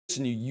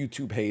You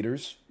YouTube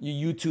haters.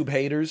 You YouTube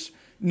haters.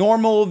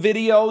 Normal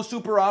video,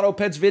 Super Auto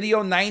Pets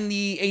video,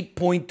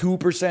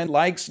 98.2%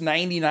 likes,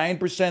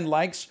 99%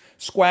 likes.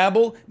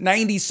 Squabble,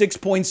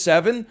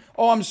 96.7.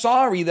 Oh, I'm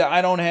sorry that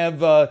I don't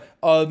have a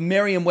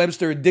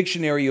Merriam-Webster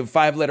dictionary of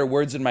 5-letter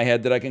words in my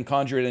head that I can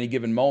conjure at any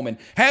given moment.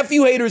 Half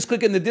you haters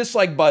clicking the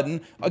dislike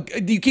button.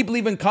 You keep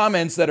leaving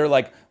comments that are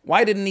like,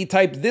 why didn't he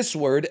type this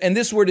word? And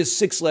this word is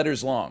 6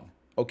 letters long,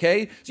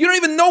 okay? So you don't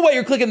even know why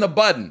you're clicking the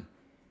button.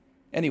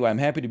 Anyway, I'm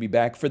happy to be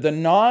back. For the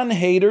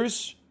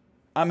non-haters,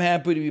 I'm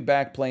happy to be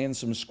back playing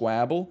some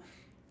Squabble.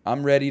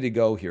 I'm ready to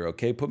go here,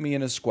 okay? Put me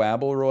in a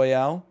Squabble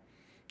royale.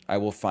 I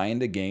will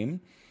find a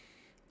game.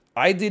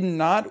 I did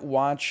not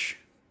watch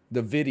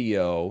the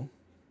video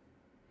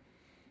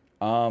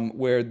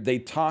where they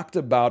talked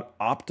about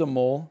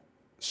optimal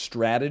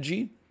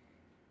strategy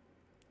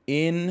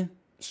in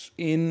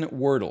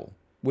Wordle,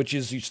 which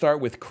is you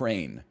start with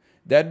Crane.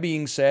 That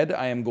being said,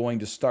 I am going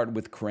to start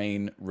with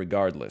Crane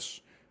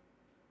regardless.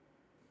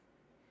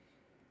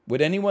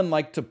 Would anyone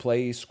like to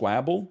play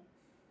Squabble?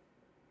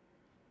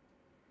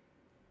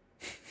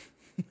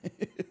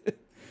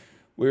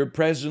 We're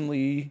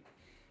presently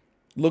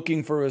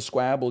looking for a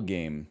Squabble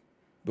game,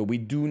 but we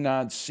do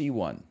not see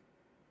one.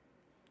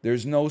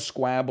 There's no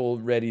Squabble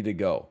ready to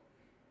go.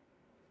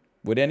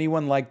 Would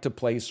anyone like to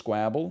play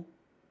Squabble?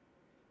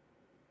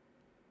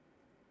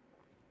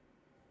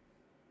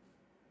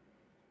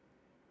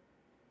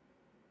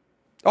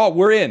 Oh,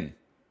 we're in.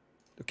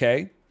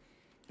 Okay.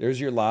 There's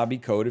your lobby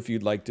code if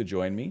you'd like to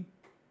join me.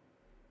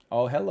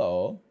 Oh,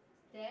 hello.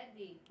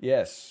 Daddy.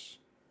 Yes.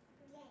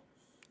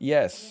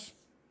 Yes.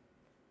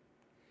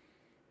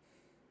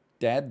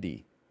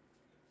 Daddy.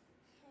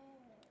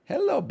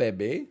 Hello,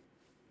 baby.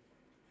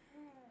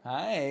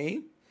 Hi.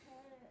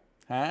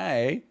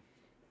 Hi.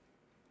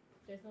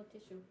 There's no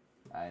tissue.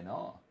 I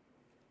know.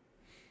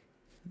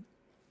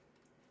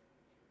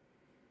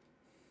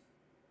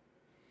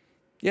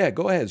 Yeah,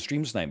 go ahead,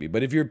 stream snipe me.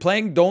 But if you're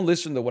playing, don't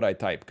listen to what I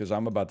type, because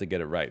I'm about to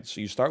get it right.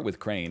 So you start with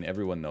Crane.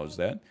 Everyone knows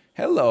that.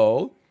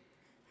 Hello.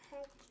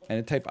 I'm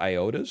going to type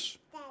iotas.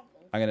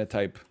 I'm going to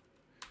type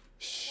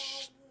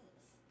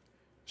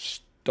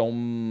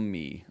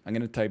stomy. I'm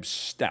going to type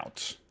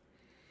stout.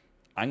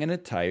 I'm going to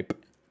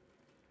type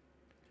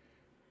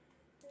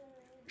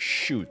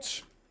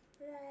shoot.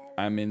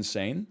 I'm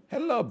insane.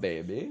 Hello,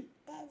 baby.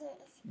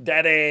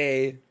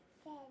 Daddy.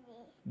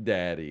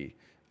 Daddy.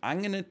 I'm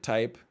going to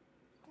type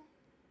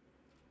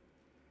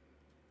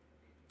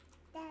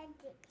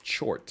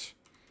chort.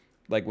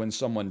 Like when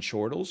someone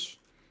chortles.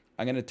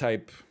 I'm going to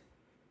type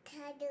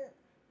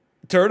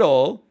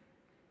turtle.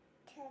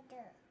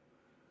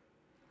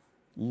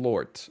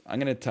 Lort. I'm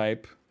going to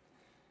type.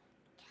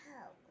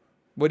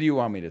 What do you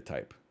want me to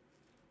type?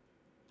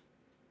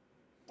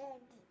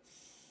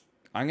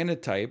 I'm going to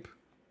type.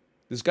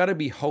 There's got to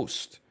be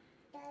host.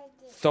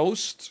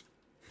 Thoast.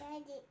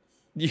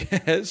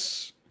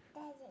 Yes.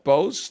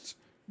 Boast.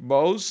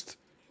 Boast.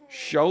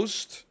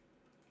 Shost.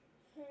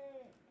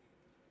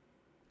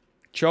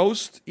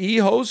 Chost.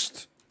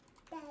 E-host.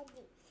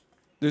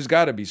 There's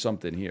got to be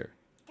something here.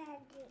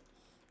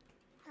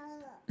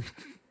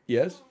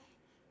 Yes?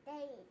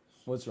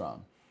 What's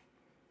wrong?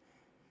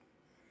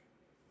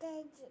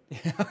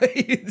 How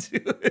you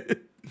doing?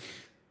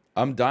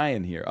 I'm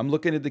dying here. I'm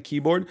looking at the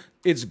keyboard.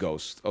 It's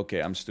Ghost. Okay,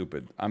 I'm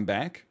stupid. I'm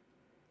back.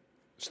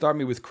 Start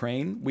me with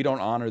Crane. We don't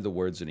honor the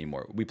words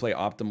anymore. We play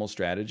optimal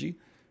strategy.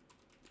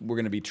 We're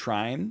going to be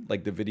trying,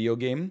 like the video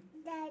game.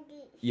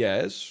 Daddy.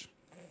 Yes.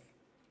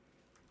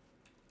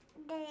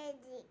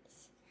 Daddy.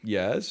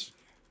 Yes.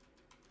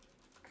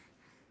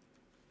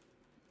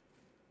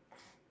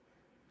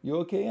 You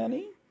okay,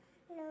 honey?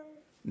 No.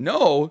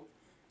 No.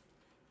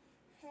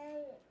 Hey.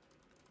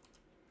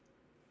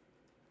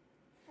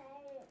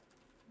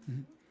 Hey.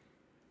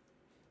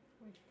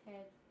 Which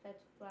head?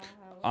 That's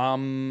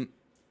flower.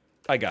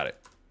 I got it.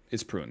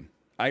 It's prune.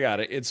 I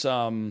got it. It's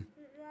Mommy.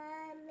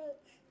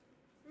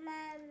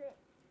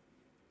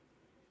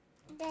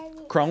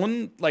 Daddy.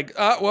 crone. Like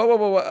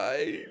whoa.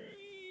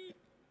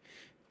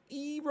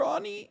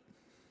 Ronnie.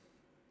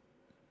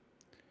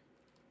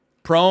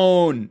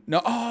 Prone.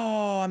 No.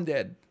 Oh, I'm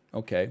dead.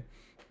 Okay.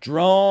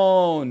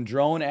 Drone.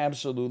 Drone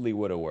absolutely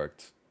would have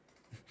worked.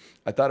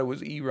 I thought it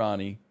was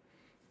Ronnie.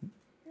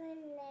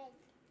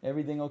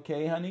 Everything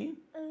okay, honey?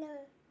 No.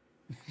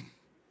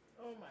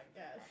 Oh my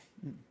god.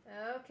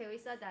 Okay, we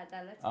saw that.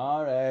 Let's.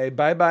 All right.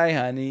 Bye-bye,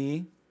 honey.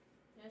 You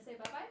wanna say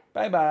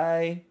bye-bye?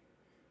 Bye-bye.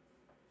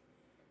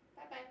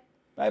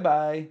 Bye-bye.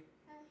 Bye-bye. Okay.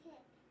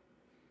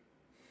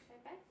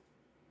 Bye-bye.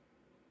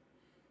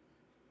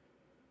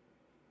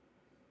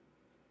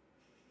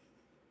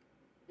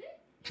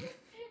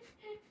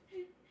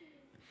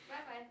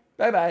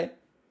 Bye-bye. Bye-bye.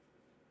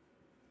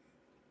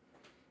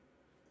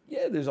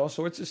 Yeah, there's all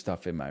sorts of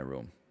stuff in my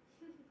room.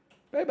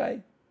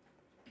 Bye-bye.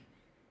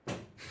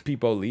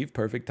 People leave.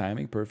 Perfect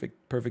timing.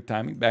 Perfect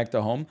timing. Back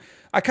to home.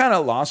 I kind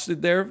of lost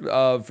it there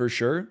for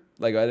sure.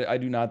 Like, I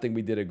do not think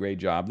we did a great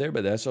job there,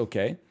 but that's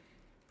okay.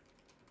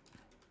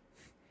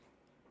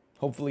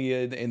 Hopefully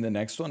in the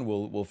next one,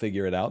 we'll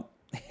figure it out.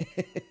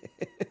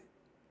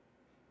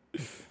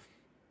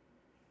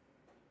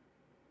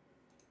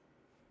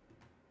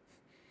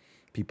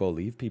 People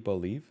leave, people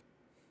leave.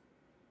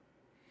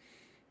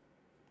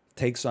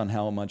 Takes on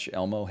how much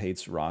Elmo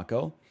hates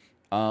Rocco.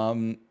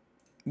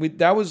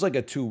 That was like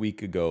a 2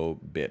 week ago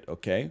bit,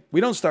 okay?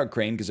 We don't start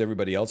Crane because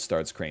everybody else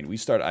starts Crane. We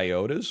start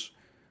Iotas.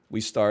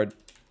 We start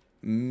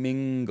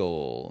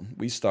Mingle.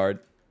 We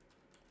start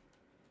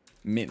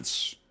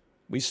Mince.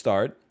 We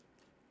start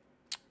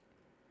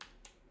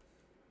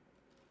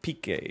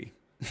Pique.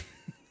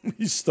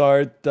 We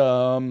start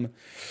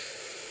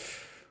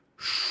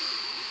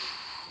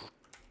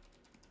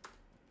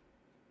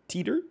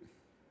Teeter.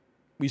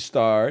 We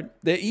start.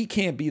 The E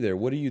can't be there.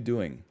 What are you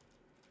doing?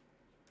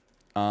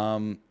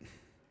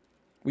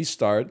 We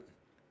start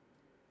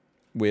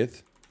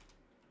with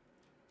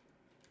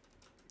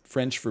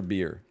French for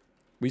beer.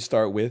 We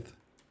start with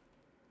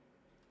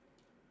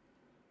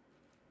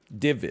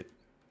divot.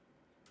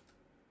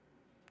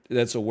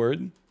 That's a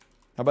word?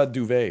 How about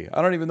duvet?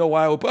 I don't even know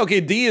why I would put. Okay,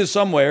 D is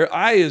somewhere.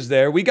 I is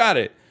there. We got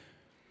it.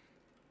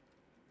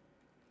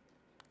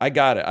 I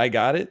got it. I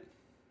got it.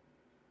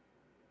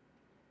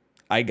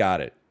 I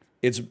got it.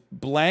 It's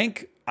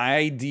blank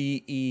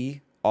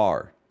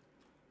I-D-E-R.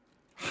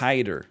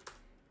 Hider.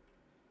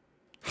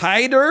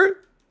 Hider?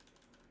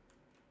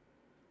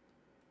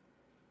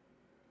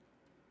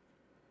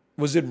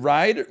 Was it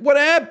rider? What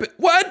happened?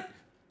 What?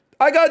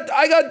 I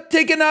got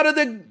taken out of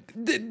the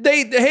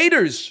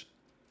haters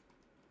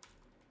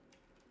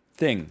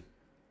thing.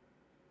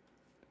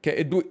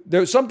 Okay,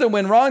 there something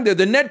went wrong there.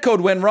 The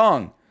netcode went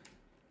wrong.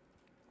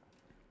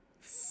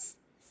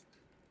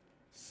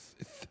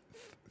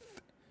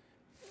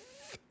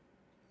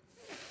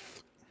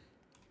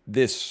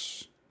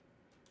 This.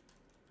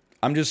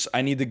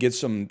 I need to get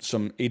some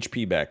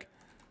HP back.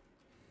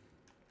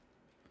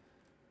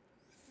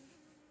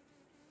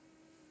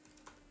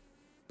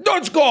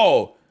 Let's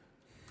go!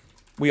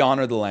 We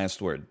honor the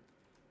last word.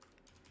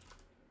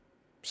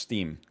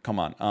 Steam. Come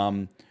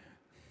on.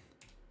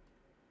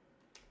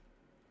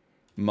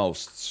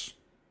 Mosts.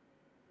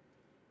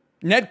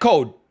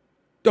 Netcode.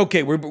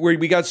 Okay,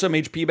 we got some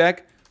HP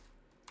back.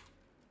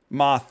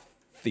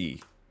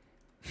 Mothy.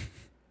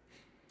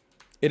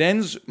 It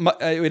ends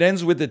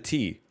with a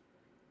T.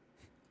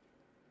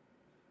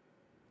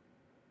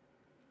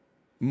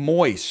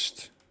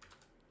 Moist.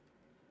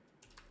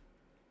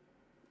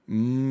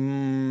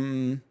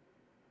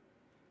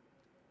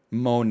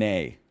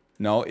 Monet.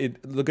 No,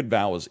 look at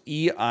vowels.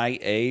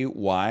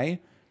 E-I-A-Y.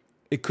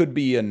 It could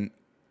be an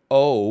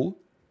O.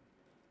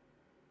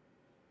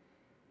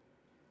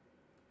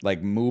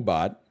 Like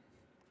Moobot.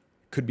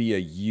 Could be a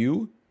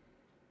U.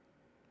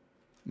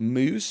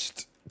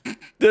 Moost.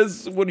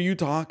 What are you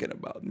talking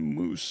about?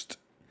 Moost.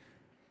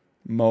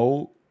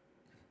 Mo.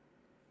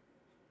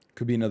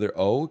 Could be another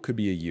O. Could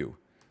be a U.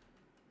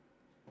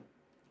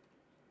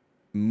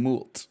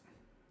 Molt.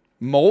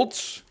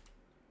 Molts.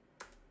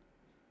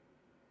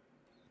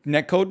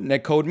 Netcode.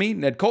 Netcode me.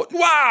 Netcode.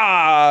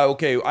 Wow!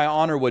 Okay, I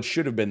honor what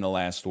should have been the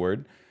last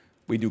word.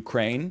 We do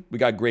crane. We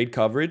got great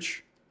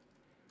coverage.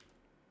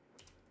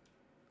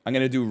 I'm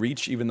going to do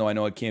reach, even though I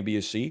know it can't be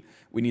a C.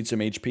 We need some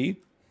HP.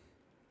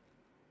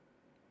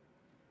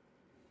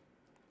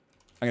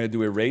 I'm going to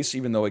do erase,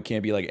 even though it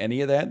can't be like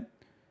any of that.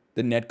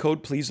 The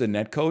netcode, please, the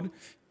netcode.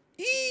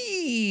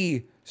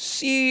 Eee!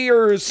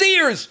 Sears!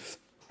 Sears!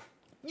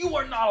 You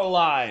are not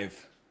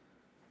alive.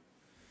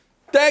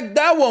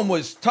 That one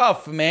was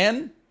tough,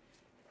 man.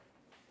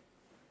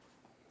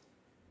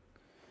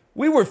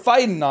 We were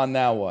fighting on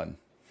that one.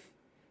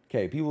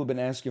 Okay, people have been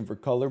asking for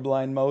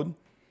colorblind mode.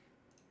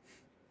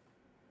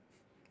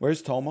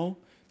 Where's Tomo?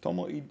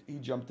 Tomo, he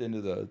jumped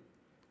into the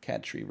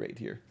cat tree right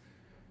here.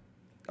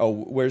 Oh,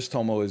 where's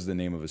Tomo is the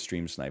name of a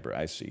stream sniper.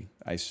 I see.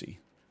 I see.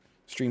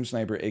 Stream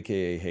sniper,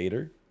 a.k.a.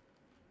 hater.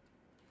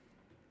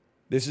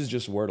 This is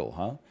just Wordle,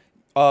 huh?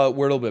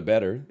 Wordle but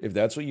better. If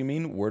that's what you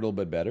mean, Wordle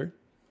but better.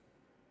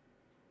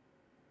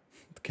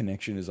 The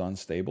connection is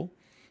unstable.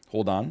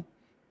 Hold on.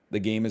 The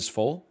game is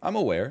full. I'm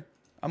aware.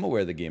 I'm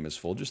aware the game is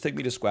full. Just take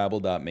me to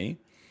squabble.me.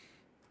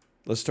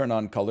 Let's turn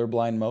on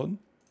colorblind mode.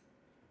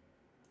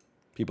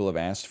 People have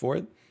asked for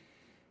it.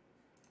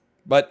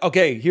 But,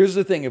 okay, here's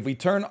the thing. If we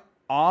turn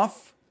on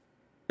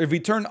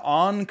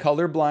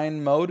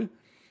colorblind mode,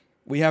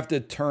 we have to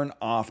turn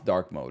off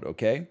dark mode,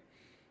 okay?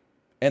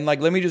 And,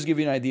 like, let me just give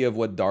you an idea of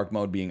what dark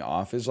mode being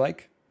off is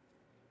like.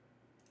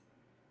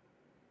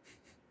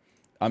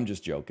 I'm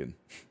just joking.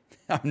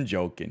 I'm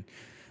joking.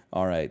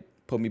 All right.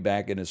 Put me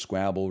back in a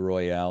Squabble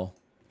Royale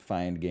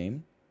find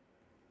game.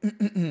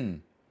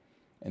 And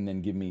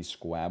then give me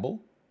Squabble.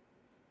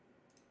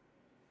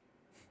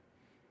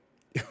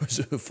 It was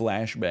a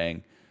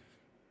flashbang.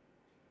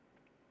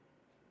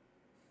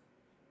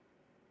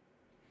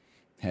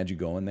 Had you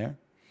go in there?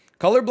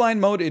 Colorblind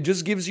mode, it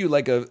just gives you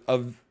like a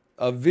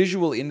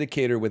visual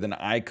indicator with an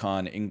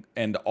icon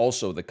and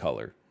also the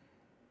color.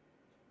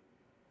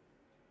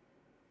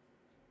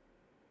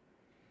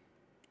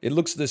 It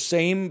looks the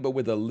same, but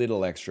with a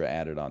little extra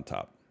added on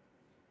top.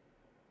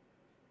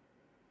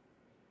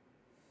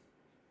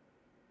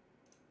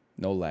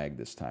 No lag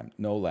this time.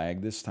 No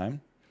lag this time.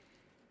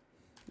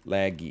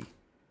 Laggy.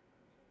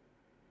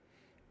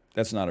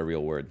 That's not a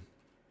real word.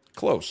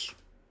 Close.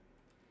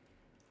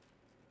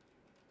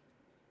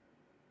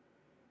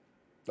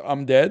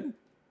 I'm dead?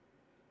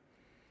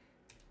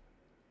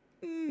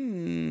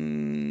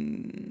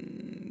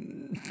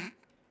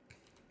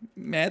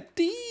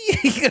 Matty?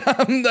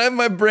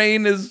 My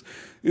brain is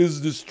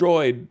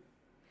destroyed.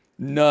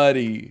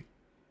 Nutty.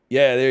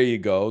 Yeah, there you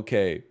go.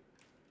 Okay.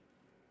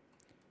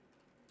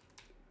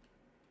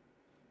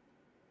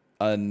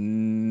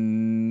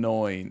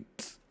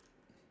 Anoint.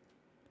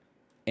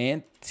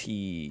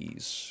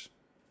 Antes.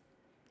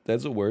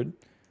 That's a word.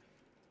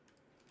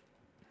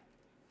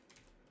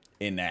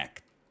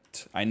 Enact.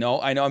 I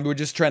know. We're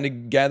just trying to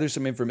gather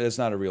some information. That's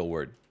not a real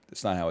word.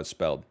 That's not how it's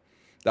spelled.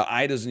 The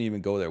I doesn't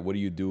even go there. What are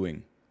you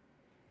doing?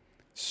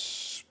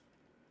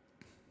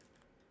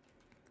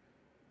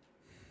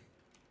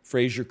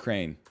 Fraser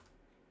Crane.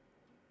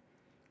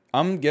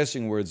 I'm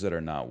guessing words that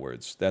are not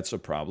words. That's a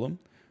problem.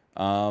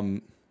 I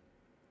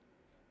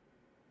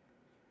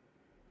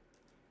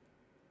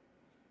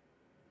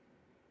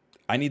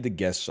need to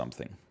guess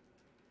something.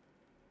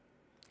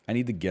 I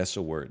need to guess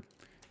a word.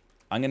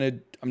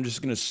 I'm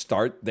just gonna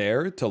start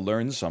there to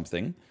learn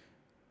something.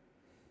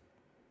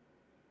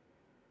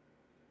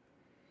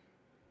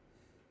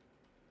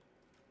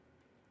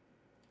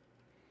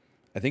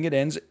 I think it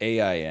ends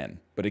AIN,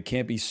 but it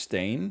can't be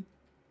stain.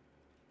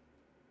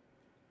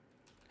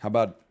 How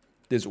about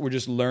this? We're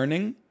just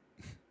learning.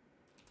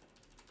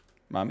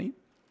 Mommy?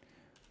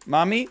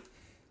 Mommy?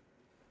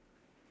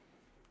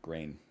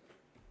 Grain.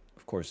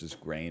 Of course it's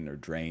grain or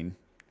drain.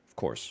 Of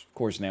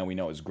course now we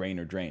know it's grain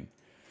or drain.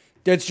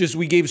 That's just,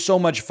 we gave so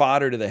much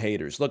fodder to the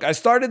haters. Look, I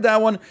started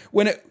that one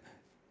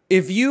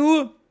if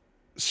you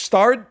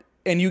start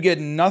and you get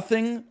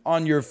nothing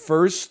on your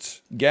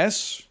first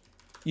guess,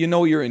 you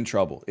know you're in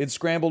trouble. It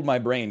scrambled my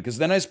brain because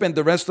then I spent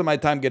the rest of my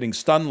time getting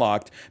stun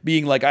locked,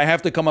 being like, I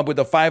have to come up with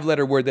a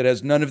 5-letter word that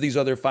has none of these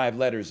other 5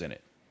 letters in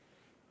it.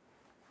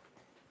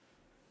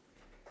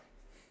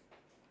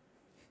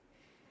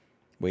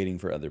 Waiting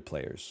for other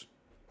players.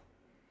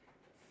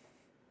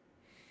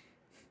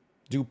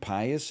 Do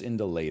pious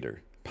into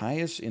later.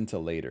 Pious into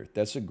later.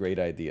 That's a great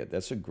idea.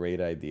 That's a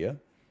great idea.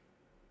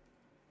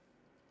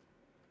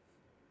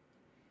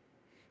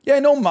 Yeah, I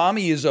know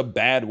mommy is a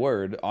bad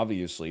word,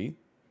 obviously.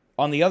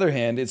 On the other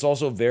hand, it's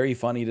also very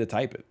funny to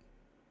type it.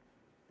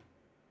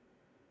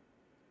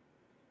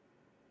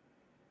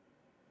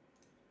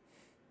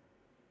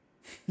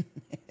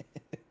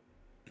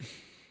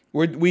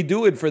 We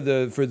do it for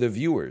the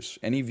viewers.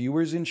 Any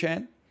viewers in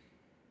chat?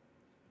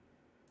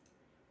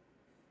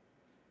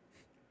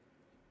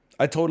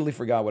 I totally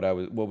forgot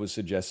what was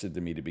suggested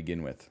to me to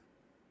begin with.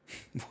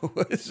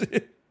 What was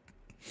it?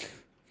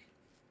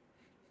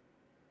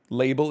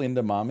 Label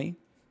into mommy?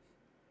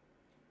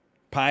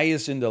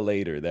 Pious into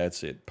later.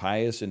 That's it.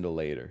 Pious into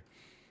later.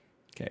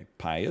 Okay,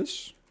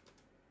 pious.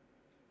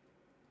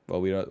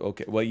 Well, we don't.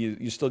 Okay, well,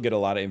 you still get a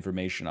lot of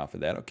information off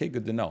of that. Okay,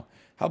 good to know.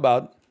 How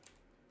about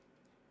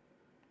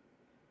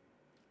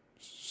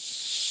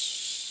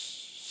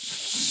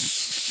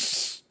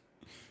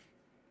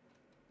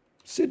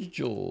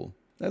sigil?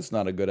 That's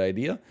not a good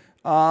idea.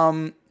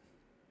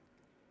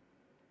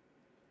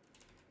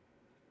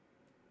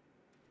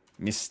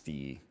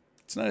 Misty.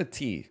 It's not a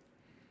T.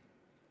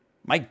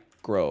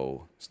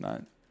 Micro. It's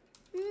not.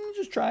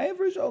 Just try it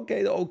first.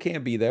 Okay, the O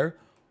can't be there.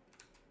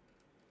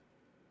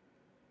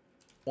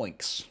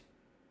 Oinks.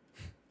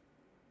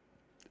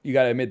 You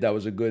gotta admit that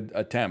was a good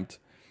attempt.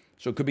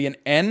 So it could be an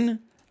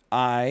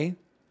N-I-S-O.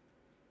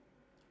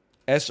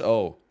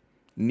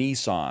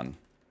 Nissan.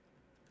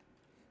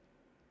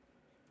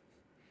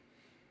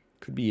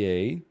 Could be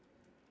a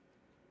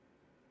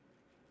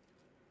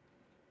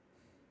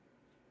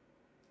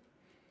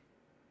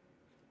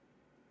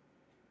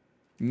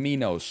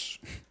Minos.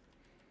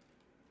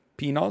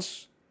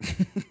 Pinos?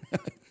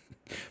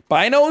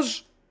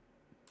 Binos?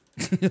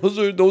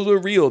 those are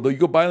real. You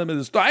go buy them in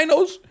the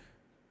dinos?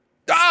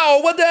 Oh,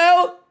 what the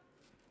hell?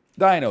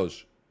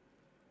 Dinos.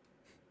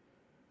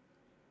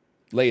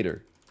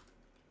 Later.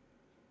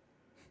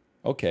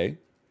 Okay.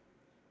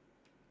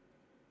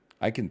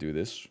 I can do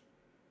this.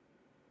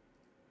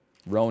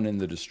 Ronan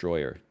the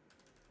Destroyer.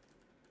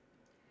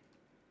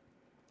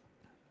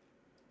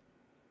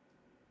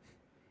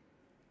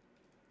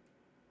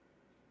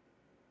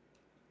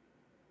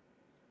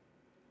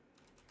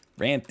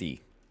 Ranty.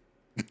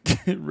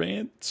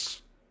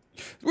 Rants.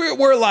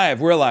 We're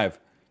alive. We're alive.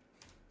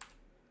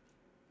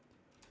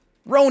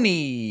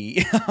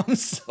 Roni. I'm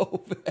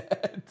so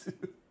bad.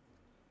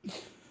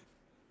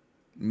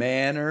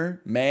 Manner.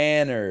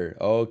 Manner.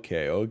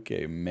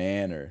 Okay.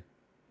 Manner.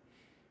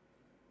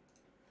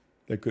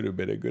 That could have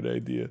been a good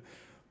idea.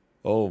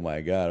 Oh my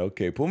God.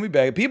 Okay, pull me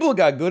back. People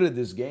got good at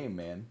this game,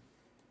 man.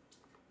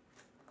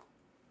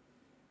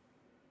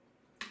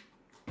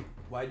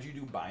 Why'd you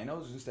do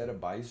binos instead of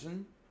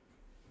bison?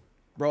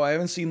 Bro, I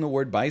haven't seen the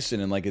word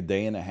bison in like a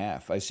day and a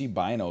half. I see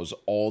binos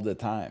all the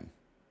time.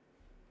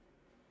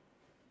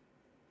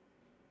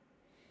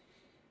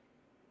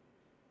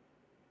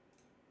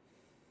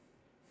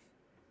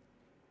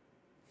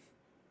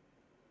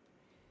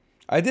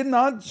 I did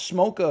not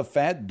smoke a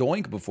fat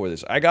doink before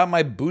this. I got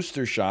my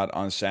booster shot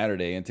on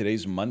Saturday, and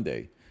today's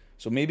Monday.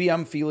 So maybe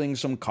I'm feeling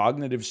some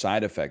cognitive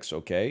side effects,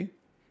 okay?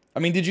 I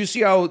mean, did you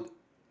see how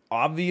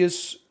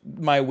obvious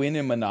my win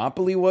in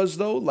Monopoly was,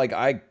 though? Like,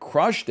 I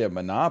crushed at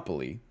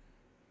Monopoly.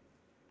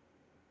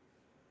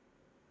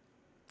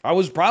 I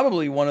was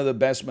probably one of the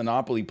best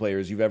Monopoly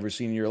players you've ever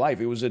seen in your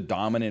life. It was a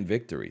dominant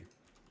victory.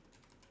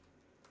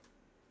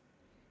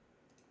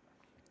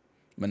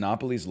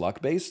 Monopoly's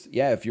luck-based?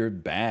 Yeah, if you're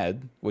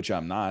bad, which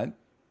I'm not.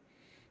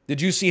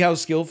 Did you see how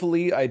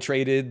skillfully I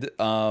traded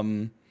a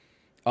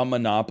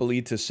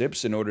Monopoly to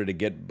Sips in order to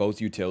get both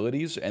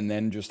utilities and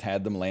then just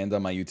had them land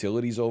on my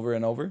utilities over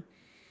and over?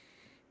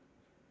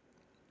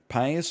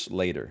 Pious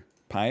later.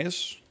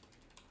 Pious?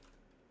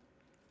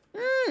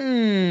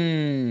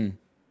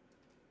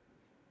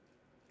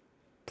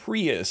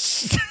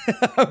 Prius.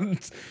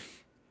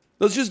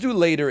 Let's just do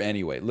later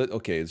anyway.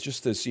 Okay, it's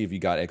just to see if you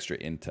got extra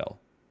intel.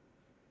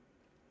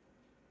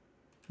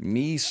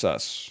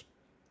 Misas.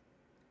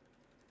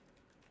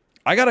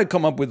 I gotta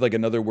come up with like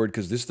another word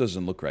because this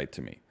doesn't look right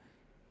to me.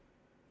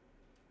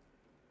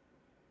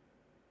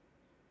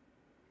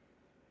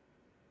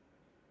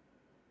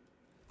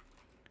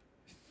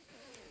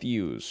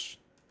 Fuse.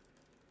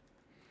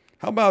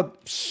 How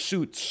about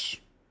suits?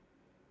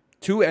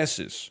 2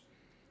 S's.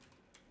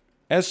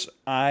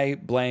 S-I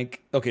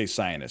blank. Okay,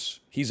 Sinus.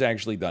 He's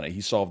actually done it.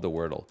 He solved the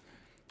Wordle.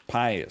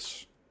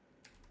 Pious.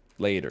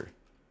 Later.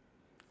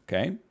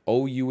 Okay?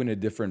 O-U in a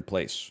different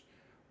place.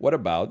 What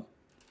about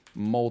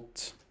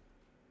molt?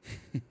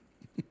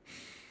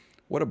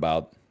 What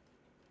about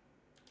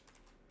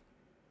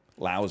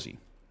lousy?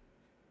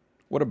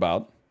 What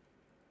about...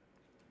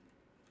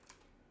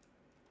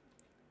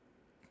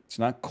 It's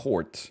not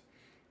court.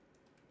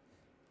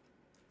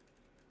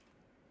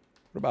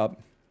 What about...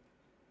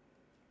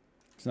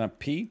 It's not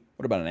P.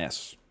 What about an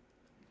S?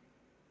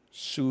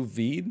 Sous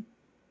vide?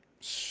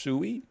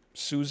 Suey?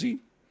 Susie?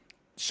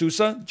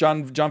 Sousa?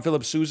 John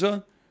Philip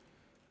Sousa?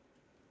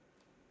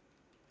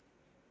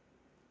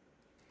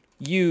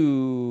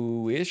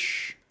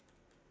 You-ish?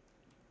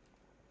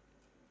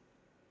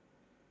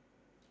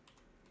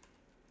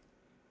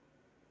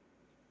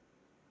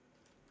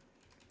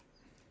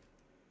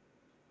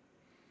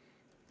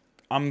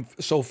 I'm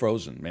so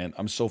frozen, man.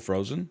 I'm so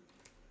frozen.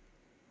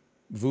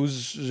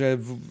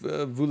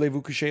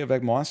 Voulez-vous coucher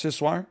avec moi ce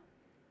soir?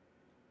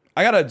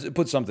 I gotta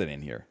put something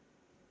in here.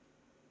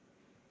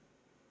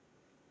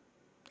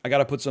 I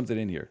gotta put something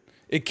in here.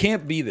 It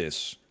can't be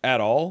this at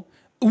all.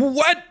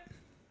 What?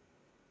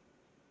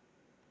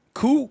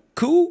 Koopy?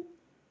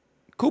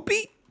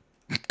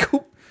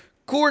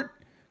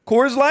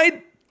 Coors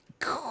Light?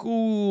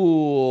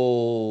 Coolish.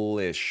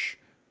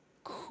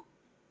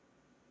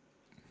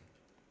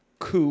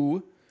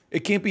 Coo. It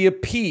can't be a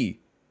P.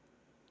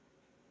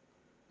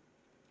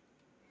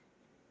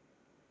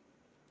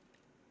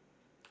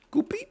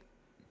 Goopy?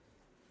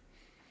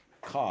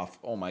 Cough.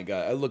 Oh my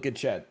God. I look at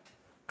chat.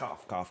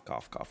 Cough, cough,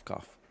 cough, cough,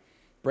 cough.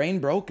 Brain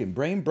broken.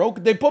 Brain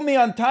broken. They put me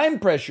on time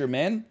pressure,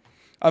 man.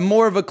 I'm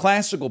more of a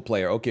classical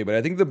player. Okay, but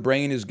I think the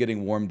brain is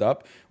getting warmed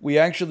up. We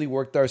actually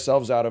worked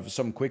ourselves out of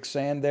some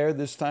quicksand there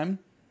this time.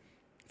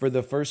 For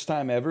the first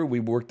time ever, we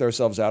worked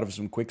ourselves out of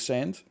some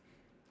quicksand.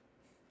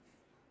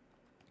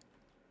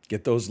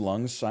 Get those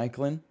lungs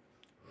cycling.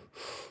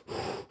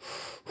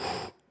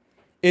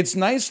 It's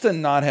nice to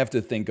not have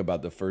to think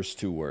about the first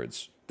 2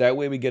 words. That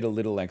way we get a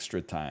little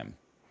extra time.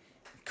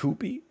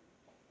 Koopy?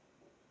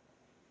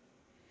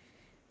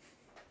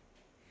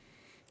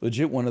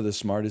 Legit one of the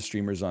smartest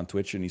streamers on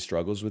Twitch, and he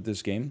struggles with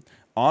this game.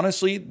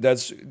 Honestly,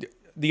 that's...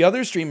 The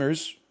other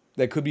streamers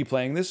that could be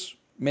playing this,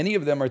 many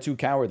of them are too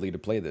cowardly to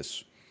play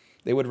this.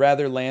 They would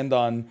rather land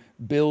on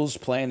Bill's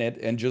planet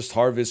and just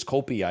harvest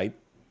copiite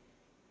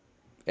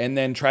and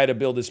then try to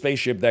build a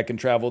spaceship that can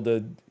travel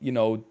to, you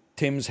know,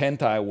 Tim's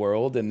hentai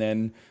world, and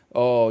then,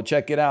 oh,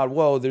 check it out.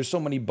 Whoa, there's so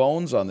many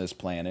bones on this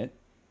planet.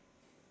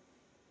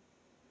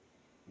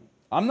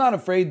 I'm not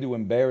afraid to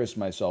embarrass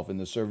myself in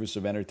the service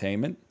of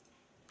entertainment.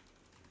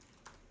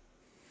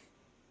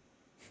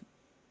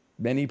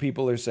 Many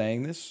people are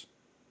saying this.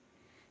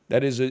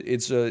 That is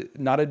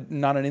not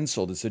an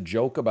insult. It's a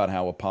joke about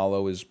how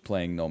Apollo is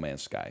playing No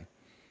Man's Sky.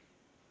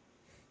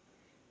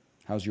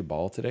 How's your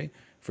ball today?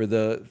 For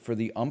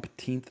the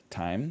umpteenth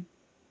time,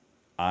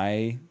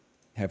 I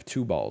have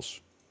 2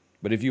 balls.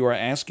 But if you are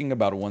asking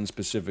about one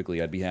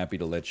specifically, I'd be happy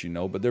to let you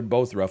know. But they're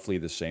both roughly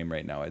the same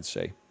right now, I'd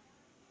say.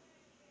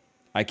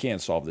 I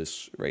can't solve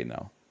this right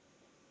now.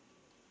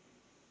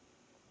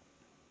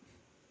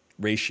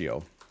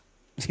 Ratio.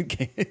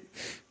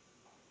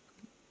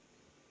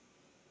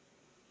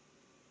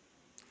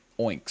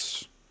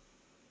 Oinks.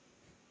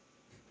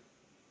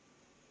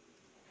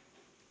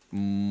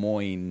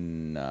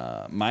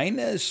 Moina.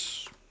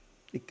 Minus.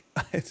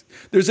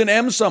 There's an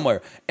M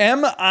somewhere.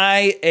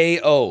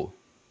 M-I-A-O.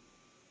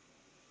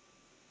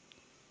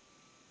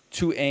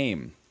 To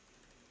aim.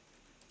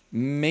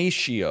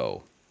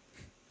 Matio.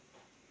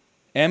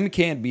 M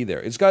can't be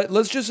there. It's got.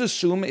 Let's just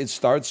assume it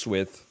starts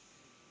with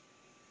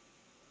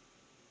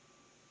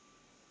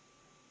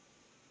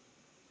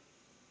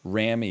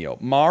Ramio.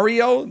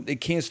 Mario,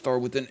 it can't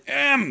start with an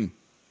M.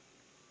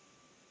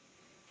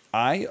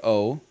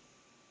 I-O.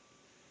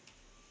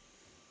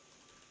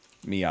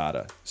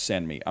 Miata.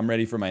 Send me. I'm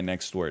ready for my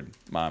next word.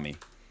 Mommy.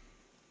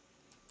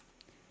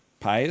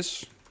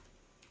 Pious.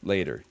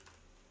 Later.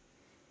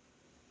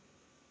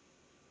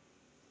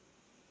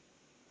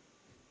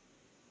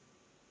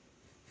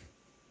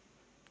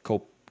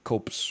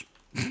 Copes.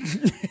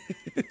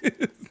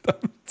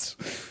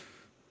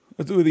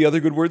 What are the other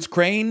good words?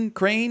 Crane?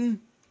 Crane?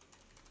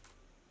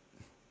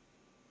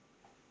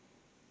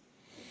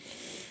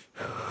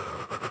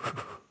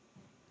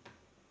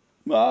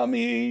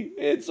 Mommy,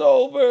 it's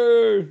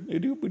over.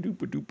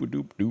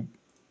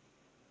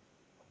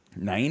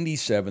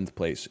 97th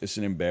place. It's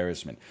an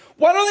embarrassment.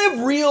 Why don't they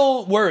have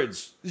real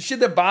words? The shit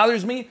that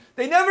bothers me.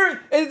 They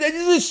never...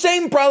 It's the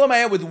same problem I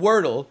had with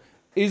Wordle.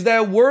 Is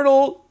that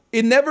Wordle...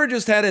 It never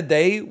just had a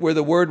day where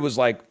the word was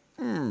like,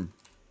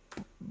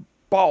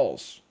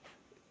 balls.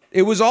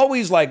 It was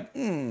always like,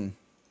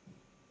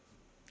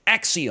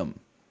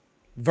 axiom,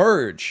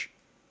 verge,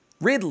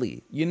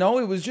 Ridley. You know,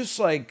 it was just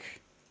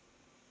like,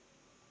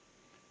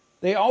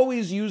 they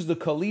always use the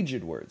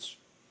collegiate words.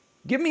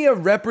 Give me a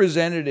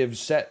representative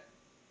set.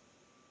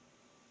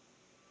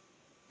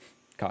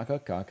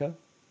 Kaka.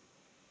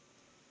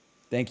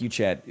 Thank you,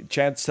 Chad.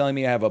 Chad's telling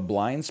me I have a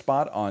blind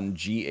spot on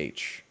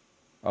GH.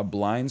 A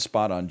blind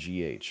spot on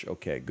GH.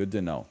 Okay, good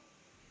to know.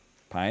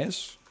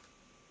 Pious.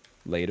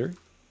 Later.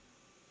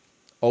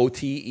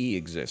 OTE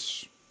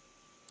exists.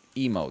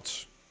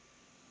 Emotes.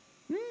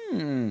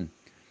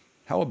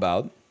 How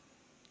about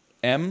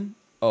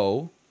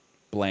MO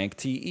blank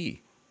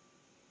TE?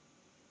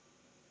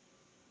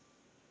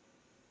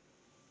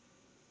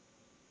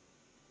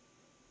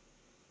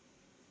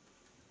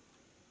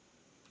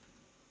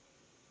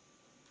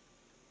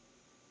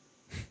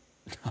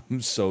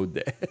 I'm so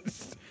dead.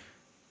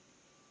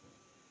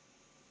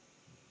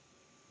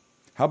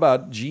 How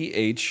about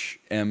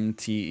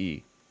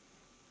GHMTE?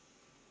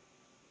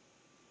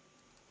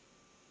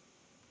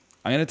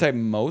 I'm going to type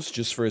most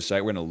just for a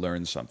sec. We're going to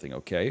learn something,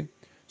 okay?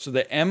 So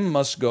the M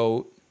must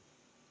go,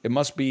 it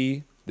must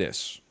be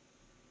this.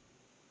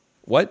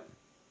 What?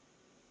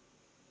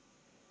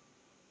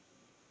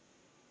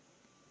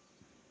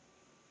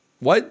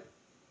 What?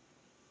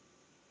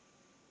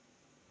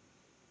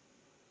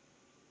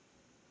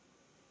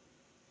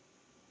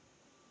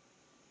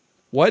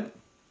 What?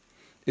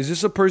 Is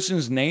this a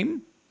person's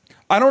name?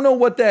 I don't know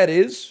what that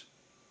is,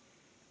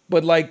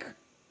 but like,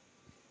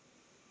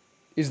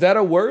 is that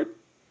a word?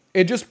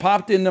 It just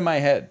popped into my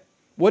head.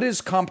 What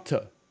is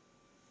Compta?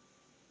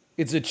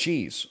 It's a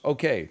cheese.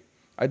 Okay.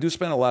 I do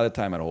spend a lot of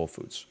time at Whole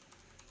Foods.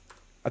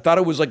 I thought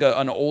it was like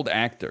an old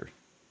actor.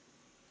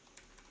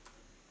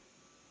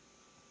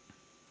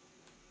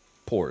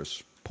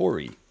 Pores.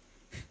 Pori.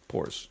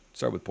 Pores.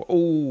 Start with pore.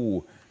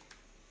 Oh.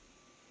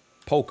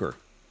 Poker.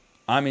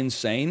 I'm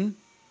insane.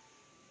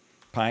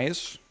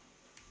 Pious.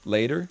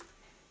 Later.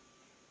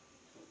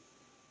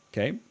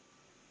 Okay.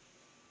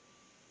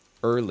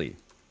 Early.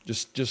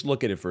 Just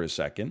look at it for a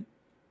second.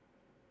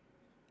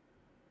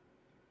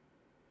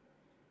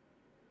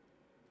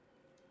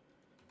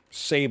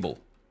 Sable.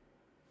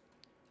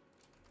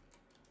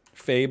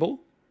 Fable.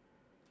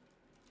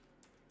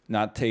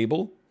 Not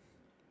table.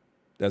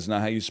 That's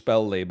not how you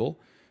spell label.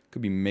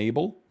 Could be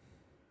Mabel.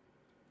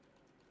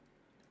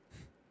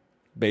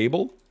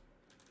 Babel.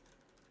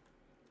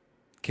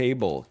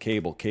 Cable.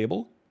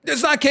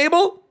 It's not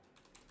cable.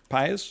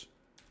 Pious.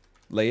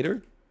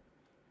 Later.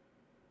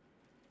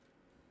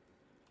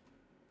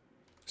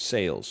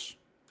 Sales.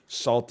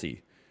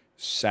 Salty.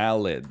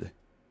 Salad.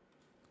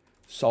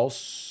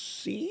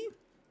 Salsi?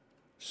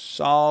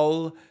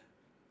 Sol.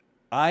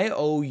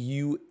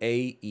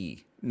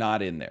 IOUAE.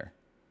 Not in there.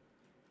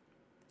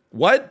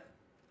 What?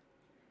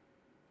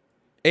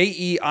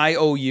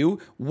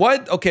 AEIOU?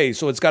 What? Okay,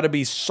 so it's got to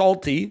be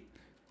salty.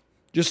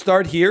 Just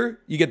start here.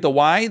 You get the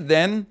Y,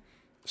 then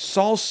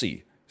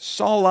salsi,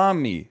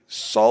 salami,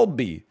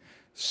 salby,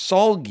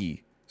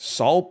 salgy,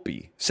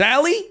 salpy.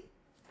 Sally?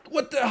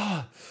 What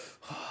the?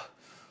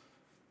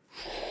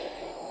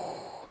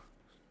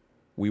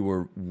 We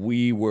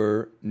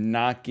were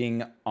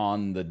knocking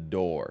on the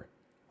door.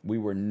 We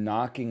were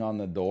knocking on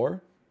the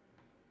door.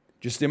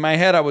 Just in my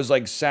head, I was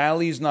like,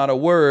 Sally's not a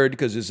word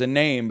because it's a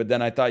name, but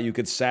then I thought you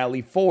could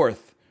Sally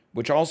forth,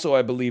 which also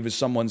I believe is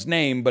someone's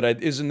name, but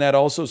isn't that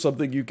also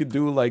something you could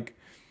do like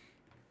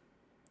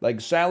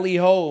Sally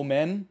Ho,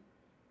 man?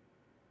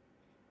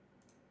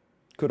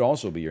 Could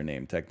also be your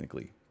name,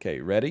 technically. Okay,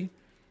 ready?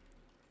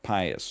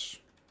 Pious.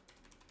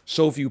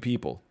 So few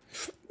people.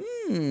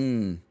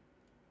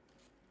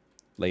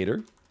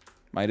 Later.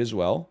 Might as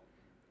well.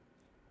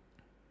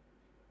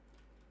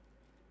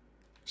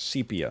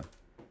 Sepia.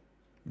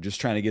 I'm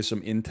just trying to get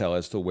some intel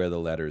as to where the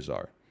letters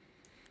are.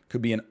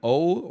 Could be an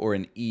O or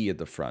an E at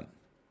the front.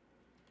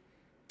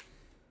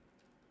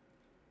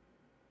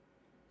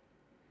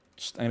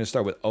 I'm going to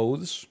start with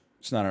oaths.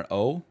 It's not an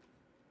O.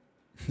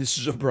 This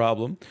is a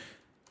problem.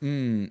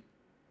 Or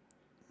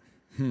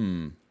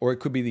it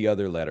could be the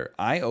other letter.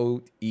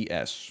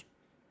 IOES.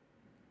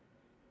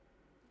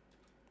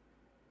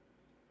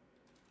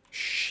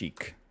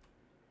 Chic.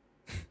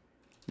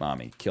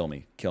 Mommy, kill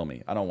me. Kill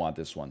me. I don't want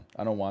this one.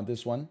 I don't want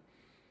this one.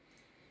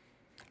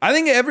 I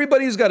think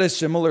everybody's got a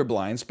similar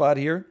blind spot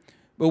here.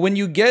 But when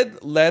you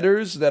get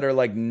letters that are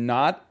like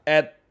not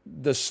at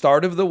the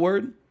start of the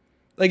word,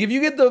 like if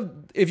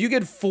you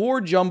get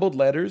 4 jumbled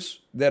letters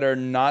that are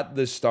not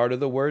the start of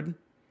the word,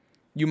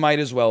 you might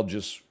as well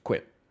just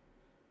quit.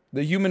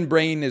 The human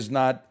brain is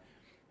not,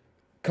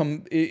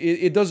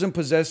 it doesn't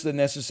possess the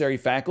necessary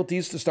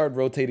faculties to start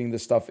rotating the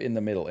stuff in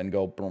the middle and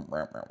go.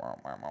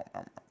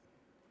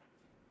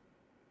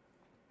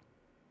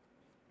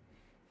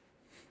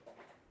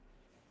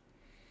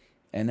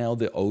 NL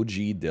the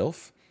OG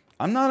DILF?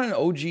 I'm not an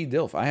OG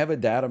DILF. I have a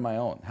dad of my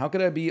own. How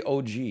could I be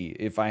OG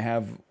if I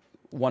have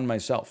one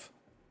myself?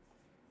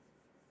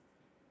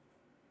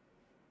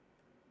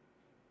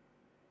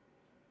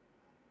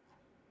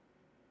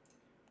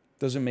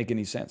 Doesn't make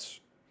any sense.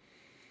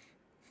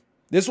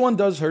 This one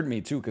does hurt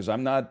me too, because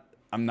I'm not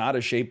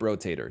a shape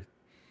rotator.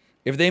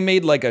 If they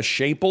made like a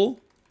Shaple,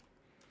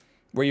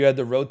 where you had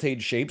to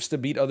rotate shapes to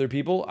beat other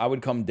people, I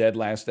would come dead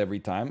last every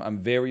time. I'm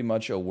very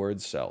much a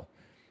word cell.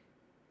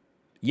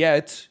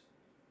 Yet,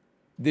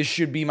 this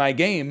should be my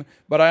game,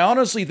 but I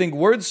honestly think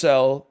word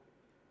cell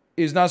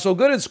is not so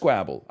good at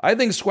Squabble. I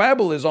think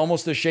Squabble is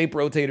almost a shape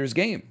rotator's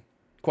game,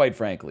 quite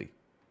frankly.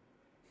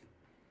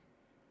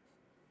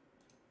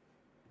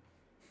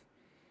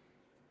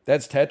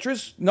 That's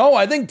Tetris? No,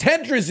 I think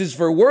Tetris is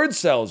for word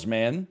cells,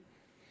 man.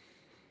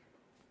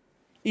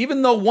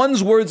 Even though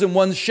one's words and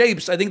one's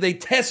shapes, I think they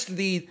test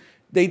the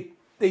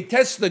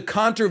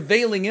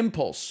countervailing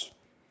impulse.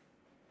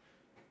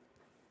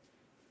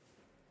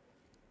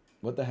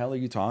 What the hell are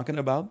you talking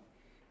about?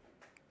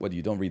 What,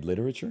 you don't read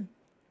literature?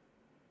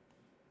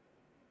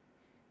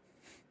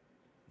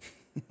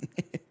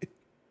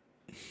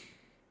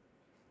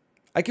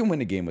 I can win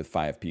a game with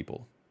 5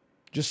 people.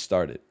 Just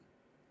start it.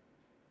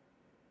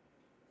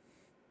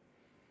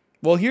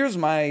 Well, here's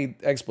my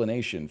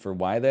explanation for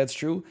why that's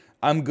true.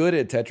 I'm good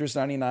at Tetris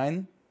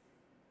 99,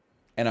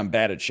 and I'm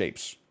bad at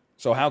shapes.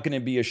 So how can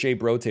it be a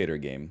shape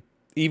rotator game,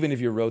 even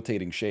if you're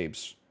rotating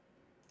shapes?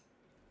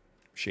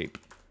 Shape.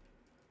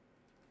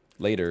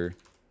 Later.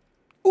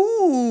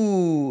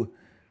 Ooh!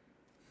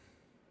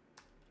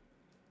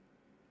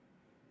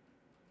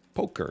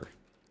 Poker.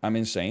 I'm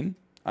insane.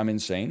 I'm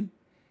insane.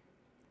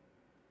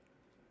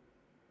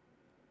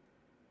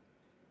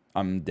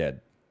 I'm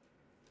dead.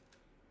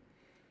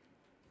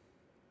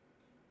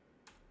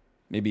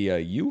 Maybe a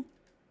U?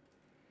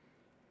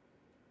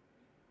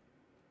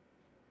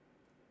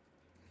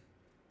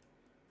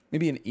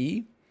 Maybe an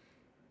E?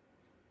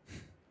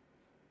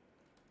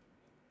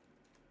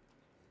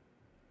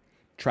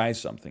 Try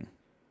something.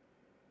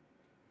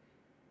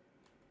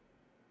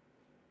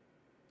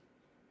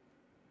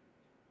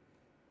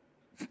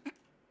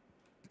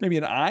 Maybe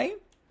an I?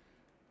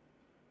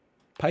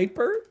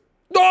 Piper?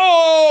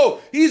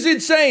 Oh! He's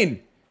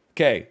insane!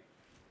 Okay.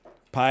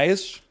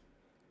 Pious.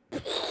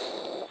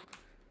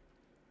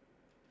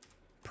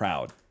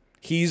 Proud.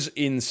 He's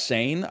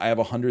insane. I have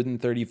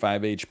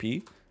 135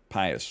 HP.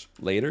 Pious.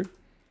 Later.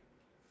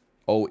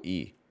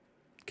 OE.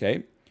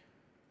 Okay.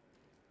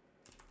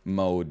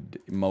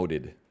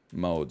 Moded.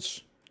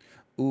 Modes.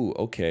 Ooh,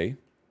 okay.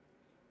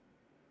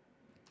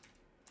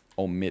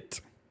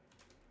 Omit.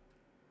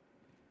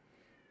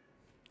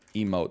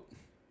 Emote.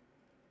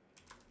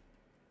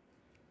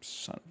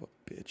 Son of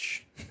a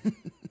bitch.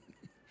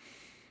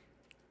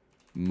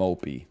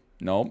 Mopey.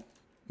 No.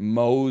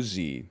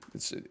 Mosey.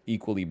 It's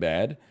equally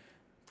bad.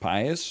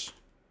 Pious.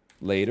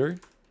 Later.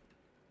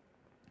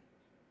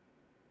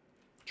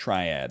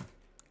 Triad.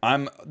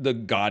 I'm the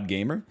God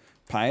gamer.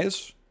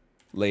 Pious.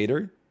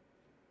 Later.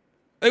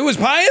 It was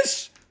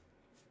Pious?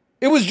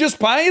 It was just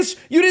Pious?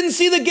 You didn't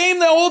see the game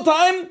the whole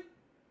time?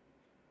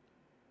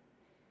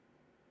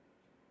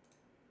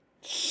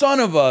 Son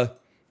of a...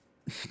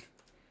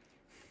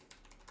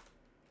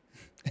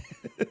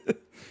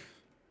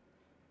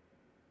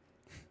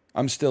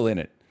 I'm still in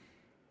it.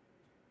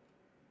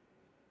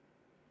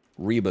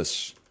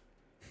 Rebus.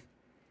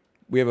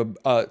 We have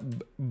a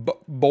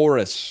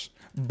Boris.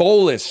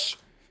 Bolus.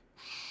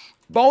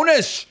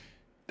 Bonus.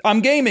 I'm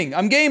gaming.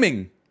 I'm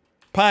gaming.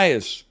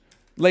 Pious.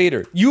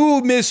 Later.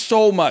 You missed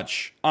so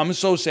much. I'm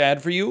so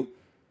sad for you.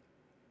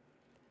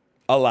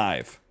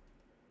 Alive.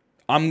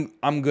 I'm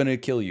gonna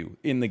kill you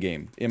in the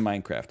game, in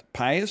Minecraft.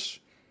 Pious.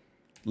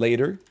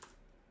 Later.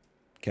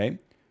 Okay.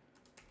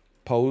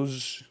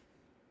 Posey.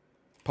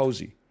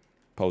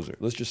 Poser.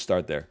 Let's just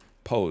start there.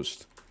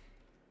 Posed.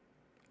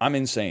 I'm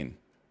insane.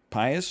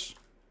 Pious.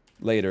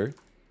 Later.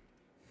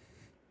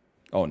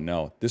 Oh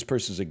no. This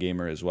person's a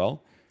gamer as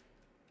well.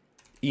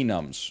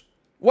 Enums.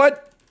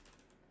 What?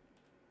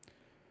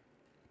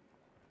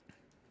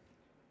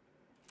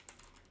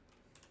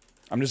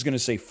 I'm just gonna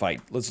say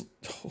fight. Let's...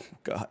 Oh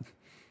god.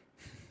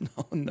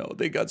 No, no.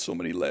 They got so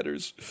many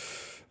letters.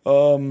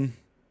 I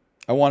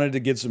wanted to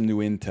get some new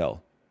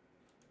intel.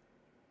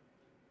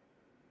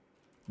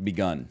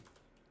 Begun.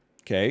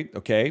 Okay,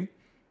 okay.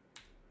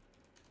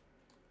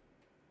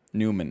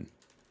 Newman.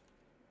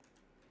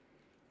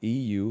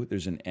 EU,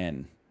 there's an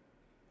N.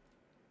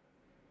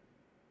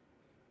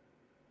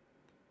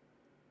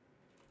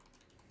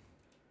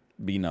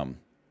 Be numb.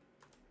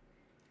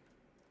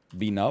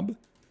 Be nub?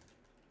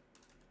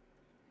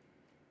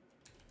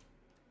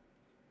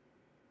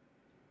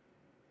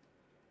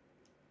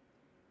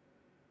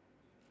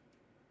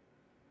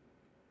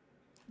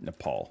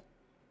 Nepal.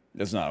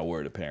 That's not a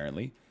word,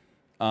 apparently.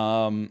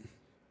 Tenor.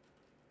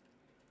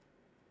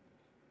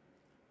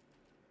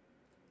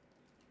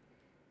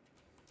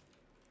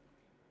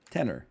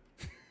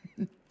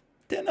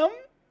 Denim?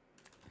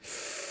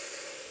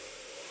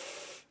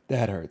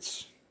 That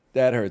hurts.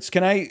 That hurts.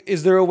 Can I,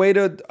 is there a way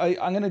to,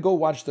 I'm going to go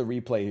watch the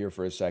replay here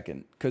for a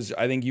second, because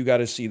I think you got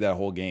to see that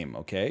whole game,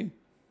 okay?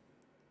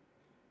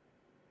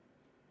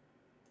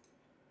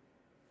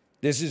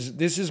 This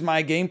is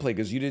my gameplay,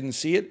 because you didn't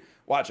see it.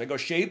 Watch, I go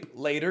shape,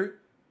 later,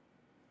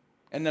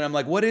 and then I'm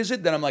like, what is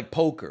it? Then I'm like,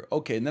 poker.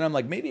 Okay, and then I'm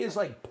like, maybe it's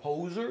like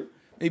poser?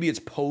 Maybe it's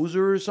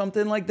poser or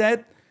something like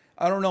that?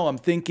 I don't know. I'm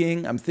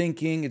thinking.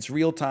 It's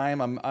real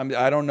time.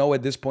 I don't know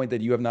at this point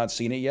that you have not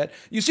seen it yet.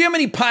 You see how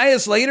many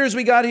pious laters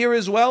we got here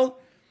as well?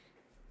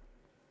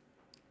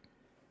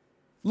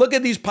 Look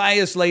at these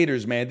pious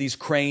laters, man. These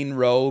crane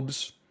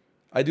robes.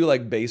 I do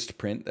like based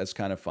print. That's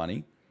kind of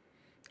funny.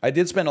 I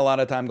did spend a lot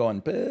of time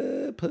going,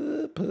 puh,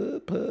 puh,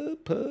 puh, puh,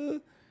 puh.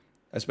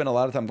 I spent a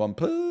lot of time going,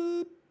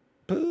 puh,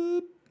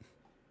 puh.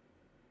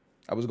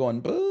 I was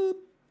going, puh,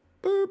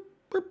 puh,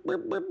 puh, puh,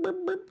 puh, puh,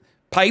 puh.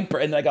 Piper,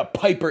 and I got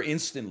Piper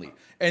instantly.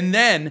 And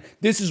then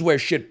this is where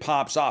shit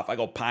pops off. I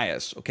go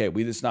pious. Okay,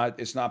 it's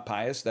not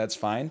pious. That's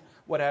fine.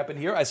 What happened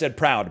here? I said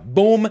proud.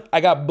 Boom,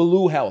 I got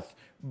blue health.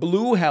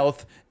 Blue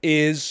health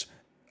is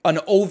an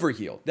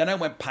overheal. Then I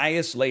went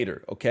pious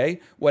later, okay?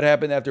 What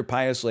happened after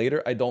pious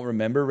later? I don't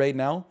remember right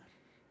now.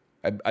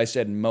 I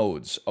said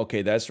modes.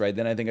 Okay, that's right.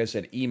 Then I think I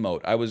said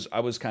emote. I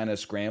was kind of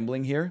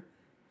scrambling here.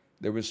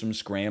 There was some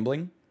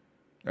scrambling.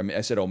 I mean,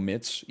 I said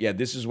omits. Yeah,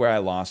 this is where I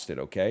lost it,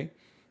 okay?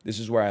 This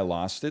is where I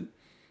lost it.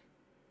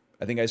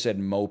 I think I said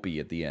mopey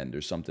at the end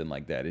or something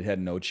like that. It had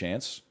no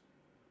chance.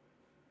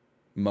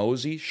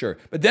 Mosey, sure.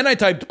 But then I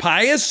typed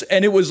pious,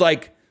 and it was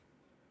like,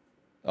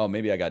 oh,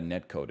 maybe I got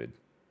net-coded.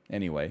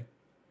 Anyway.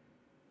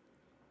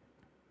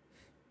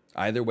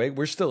 Either way,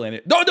 we're still in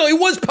it. No, it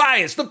was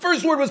pious. The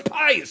first word was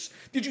pious.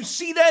 Did you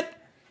see that?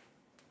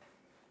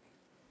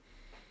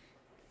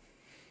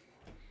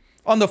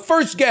 On the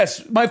first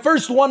guess, my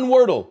first one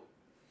Wordle.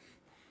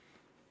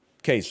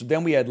 Okay, so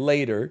then we had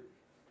later,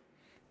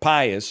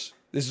 pious.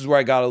 This is where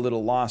I got a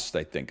little lost,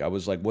 I think. I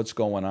was like, what's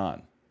going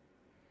on?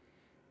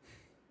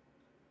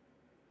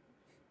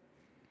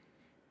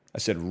 I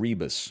said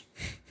rebus.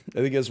 I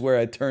think that's where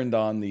I turned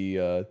on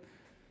the,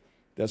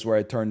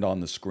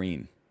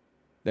 screen.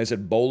 Then I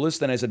said bolus,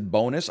 then I said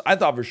bonus. I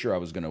thought for sure I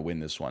was going to win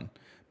this one.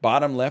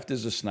 Bottom left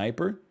is a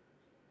sniper.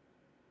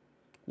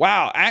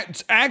 Wow,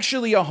 it's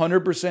actually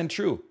 100%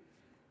 true.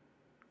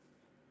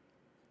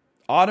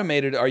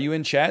 Automated, are you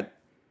in chat?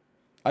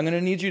 I'm going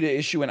to need you to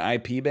issue an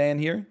IP ban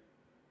here.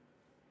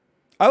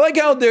 I like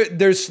how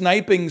they're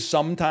sniping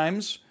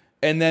sometimes,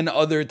 and then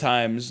other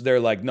times they're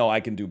like, no, I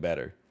can do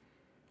better.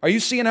 Are you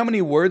seeing how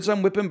many words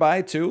I'm whipping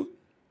by, too?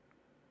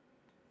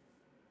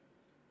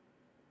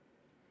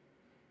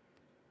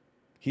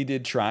 He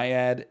did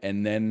triad,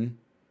 and then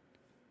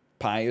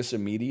pious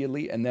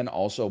immediately, and then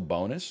also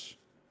bonus.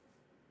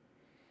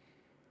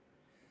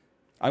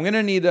 I'm going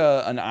to need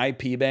an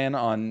IP ban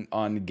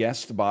on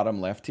guest bottom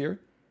left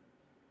here.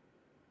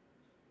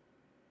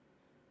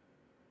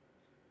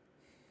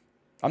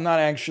 I'm not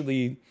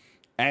actually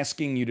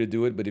asking you to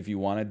do it, but if you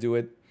want to do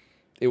it,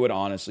 it would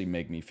honestly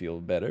make me feel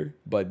better.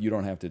 But you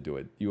don't have to do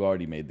it. You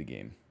already made the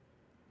game.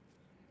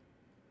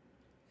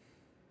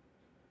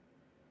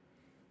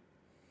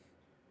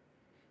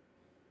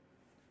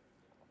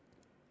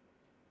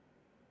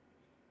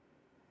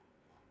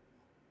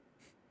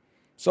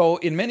 So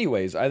in many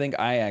ways, I think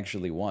I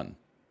actually won.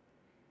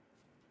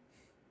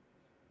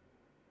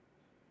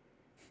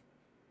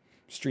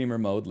 Streamer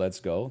mode, let's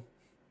go.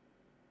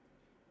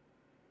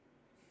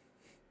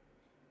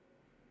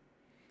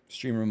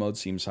 Streamer mode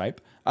seems hype.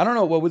 I don't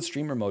know, what would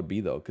streamer mode be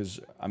though? Because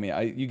I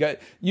mean,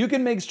 you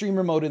can make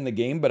streamer mode in the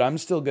game, but I'm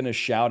still gonna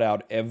shout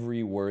out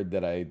every word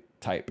that I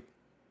type,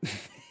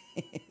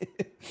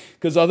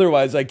 because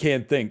otherwise I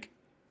can't think.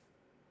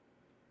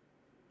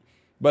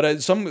 But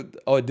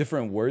a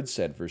different word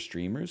set for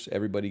streamers.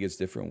 Everybody gets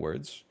different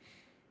words.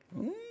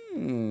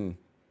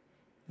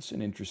 That's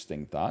an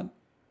interesting thought.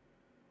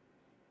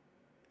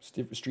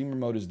 Streamer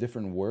mode is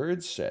different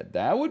words set.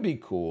 That would be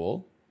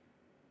cool.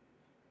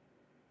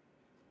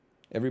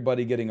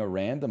 Everybody getting a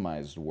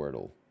randomized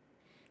Wordle.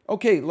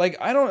 Okay, like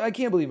I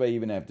can't believe I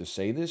even have to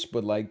say this,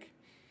 but like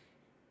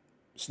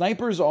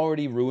Sniper's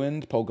already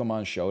ruined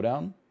Pokemon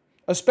Showdown.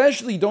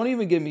 Especially, don't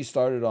even get me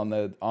started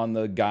on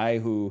the guy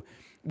who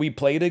we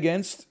played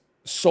against,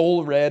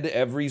 soul read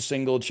every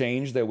single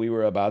change that we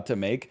were about to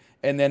make,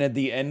 and then at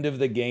the end of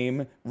the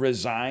game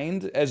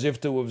resigned as if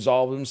to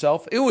absolve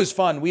himself. It was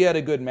fun. We had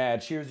a good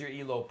match. Here's your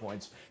elo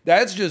points.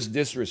 That's just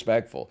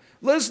disrespectful.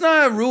 Let's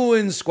not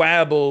ruin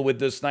Squabble with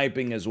the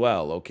sniping as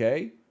well,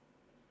 okay?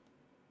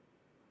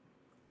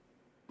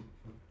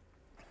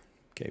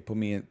 Okay, put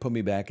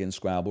me back in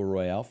Squabble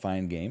Royale.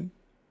 Fine game.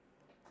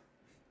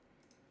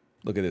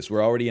 Look at this.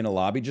 We're already in a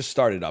lobby. Just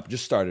start it up.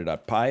 Just start it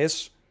up.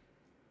 Pious.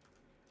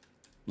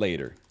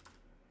 Later.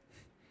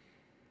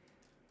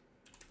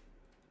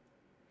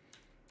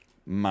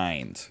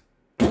 Mind.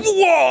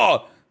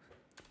 Whoa!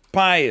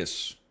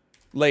 Pious.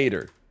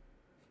 Later.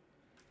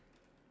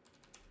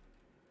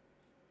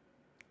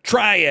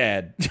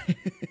 Triad.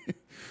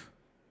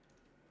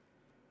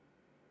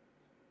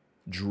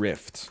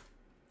 Drift.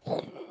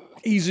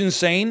 He's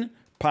insane.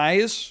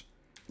 Pious.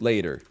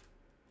 Later.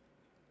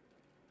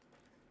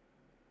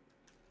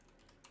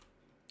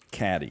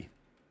 Caddy.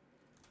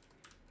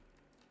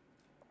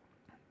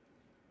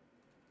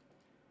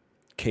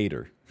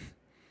 Cater.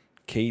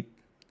 Kate.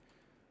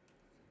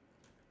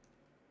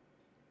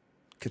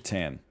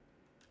 Catan.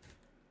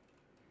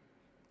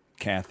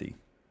 Kathy.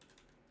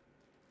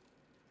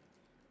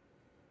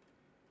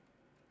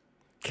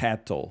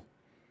 Cattle.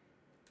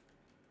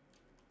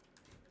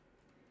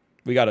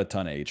 We got a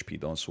ton of HP.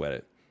 Don't sweat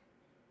it.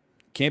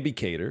 Can't be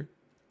cater.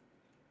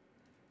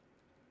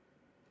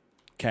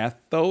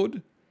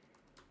 Cathode.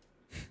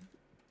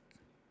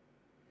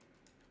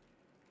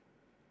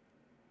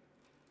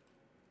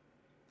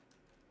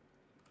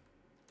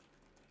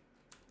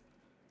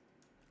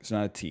 It's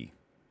not a T.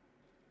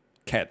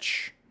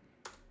 Catch.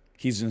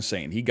 He's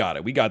insane. He got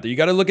it. We got there. You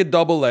got to look at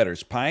double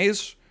letters.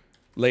 Pies.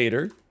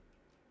 Later.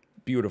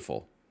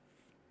 Beautiful.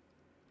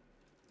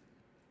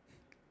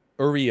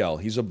 Uriel.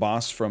 He's a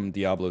boss from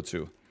Diablo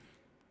 2.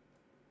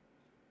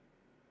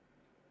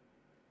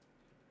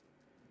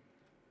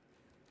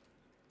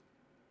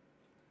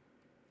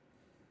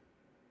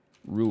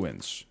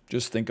 Ruins.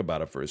 Just think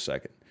about it for a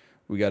second.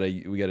 We got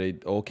a,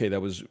 okay,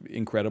 that was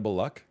incredible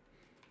luck.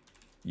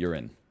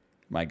 Urine.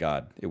 My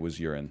God, it was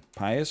urine.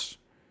 Pious.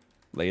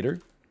 Later.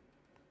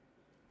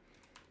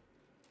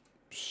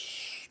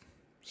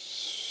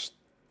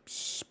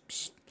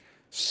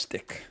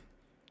 Stick.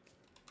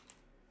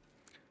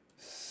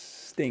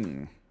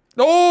 Sting.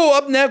 Oh,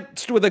 up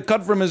next with a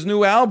cut from his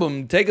new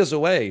album. Take us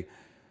away.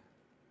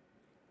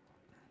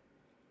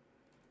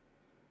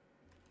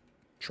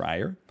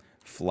 Trier.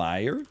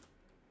 Flyer.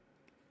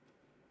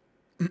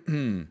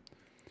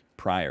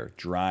 Prior.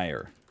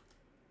 Dryer.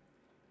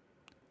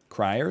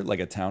 Crier, like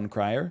a town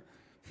crier.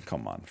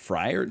 Come on.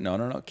 Friar? No,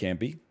 no, no. Can't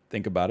be.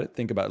 Think about it.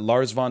 Think about it.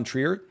 Lars von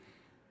Trier.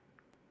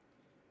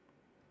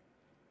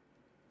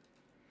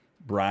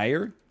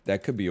 Briar.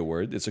 That could be a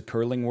word. It's a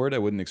curling word. I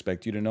wouldn't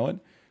expect you to know it.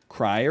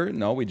 Crier.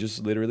 No, we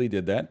just literally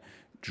did that.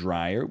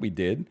 Dryer. We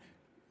did.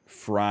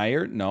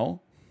 Friar. No.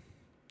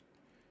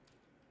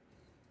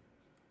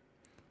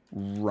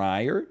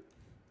 Ryer.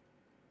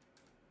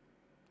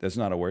 That's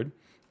not a word.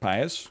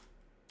 Pious.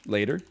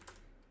 Later.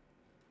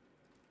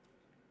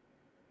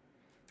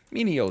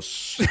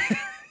 Menios.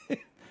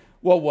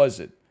 What was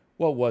it?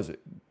 What was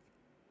it?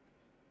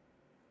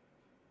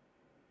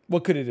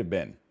 What could it have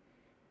been?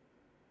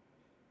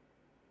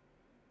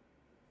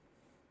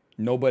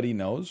 Nobody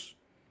knows.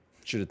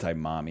 Should have typed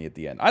mommy at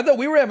the end. I thought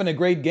we were having a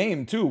great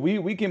game, too.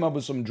 We came up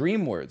with some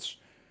dream words.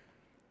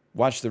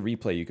 Watch the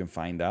replay. You can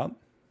find out.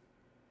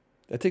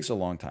 That takes a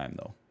long time,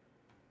 though.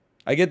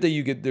 I get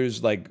that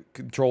there's like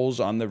controls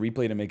on the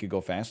replay to make it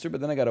go faster,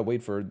 but then I got to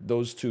wait for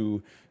those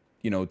two,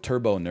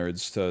 turbo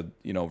nerds to,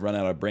 run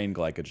out of brain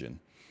glycogen.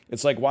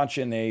 It's like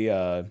watching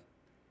a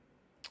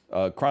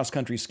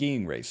cross-country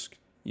skiing race,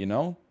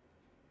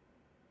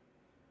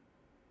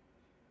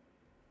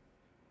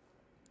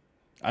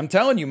 I'm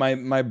telling you,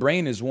 my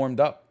brain is warmed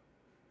up.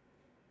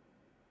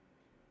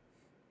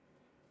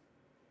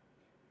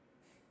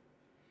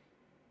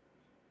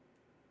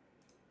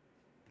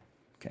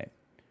 Okay.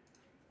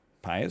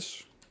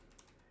 Pious.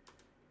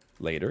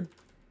 Later.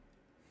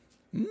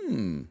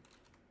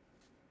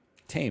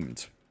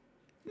 Tamed.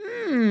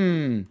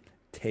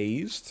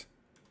 Tased.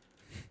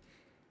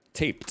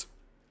 Taped.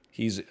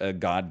 He's a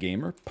god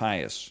gamer.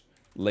 Pious.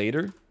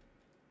 Later.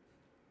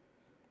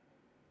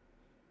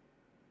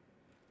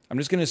 I'm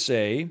just going to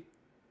say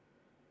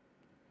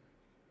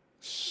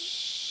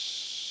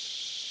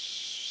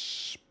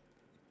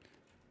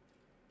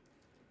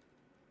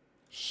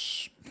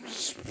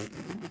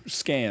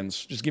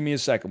scans. Just give me a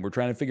second. We're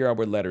trying to figure out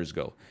where letters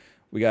go.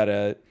 We got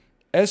a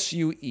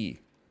SUE.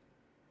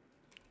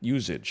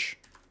 Usage.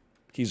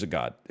 He's a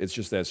god. It's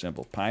just that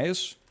simple.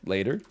 Pious.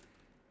 Later.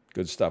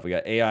 Good stuff. We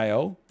got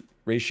AIO.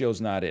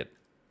 Ratio's not it.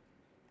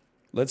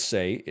 Let's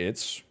say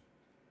it's...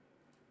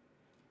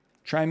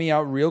 Try me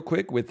out real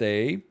quick with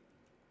a...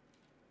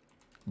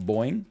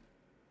 Boing.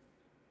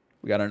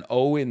 We got an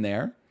O in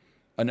there.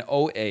 An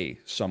OA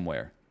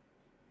somewhere.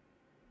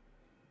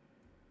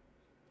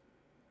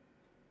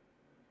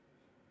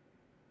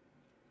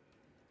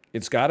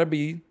 It's got to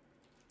be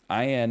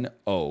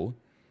INO.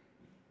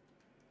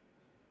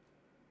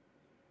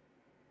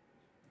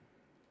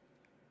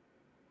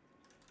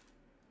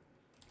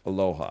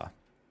 Aloha.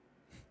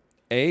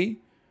 A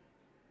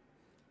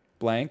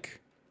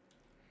blank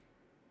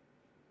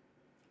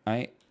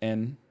INO.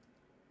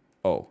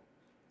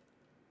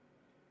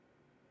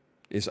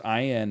 Is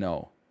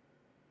INO.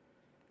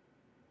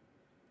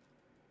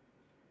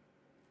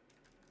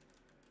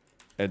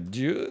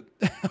 Adieu.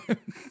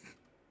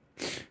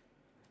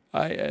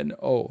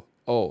 I-N-O.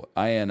 Oh,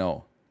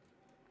 I-N-O.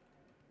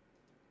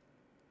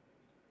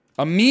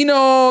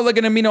 Amino, like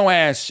an amino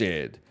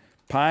acid.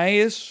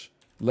 Pious,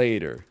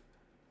 later.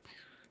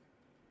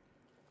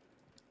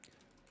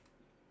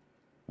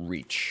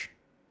 Reach.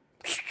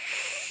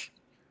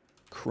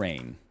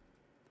 Crane.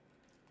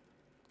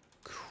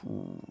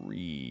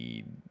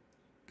 Creed.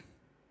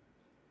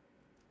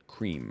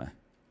 Cream.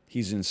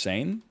 He's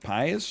insane.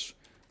 Pious,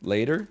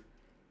 later.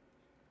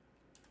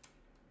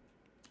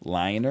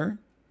 Liner.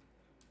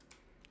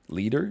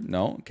 Leader?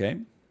 No, okay.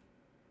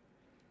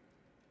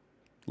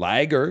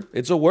 Liger.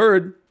 It's a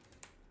word.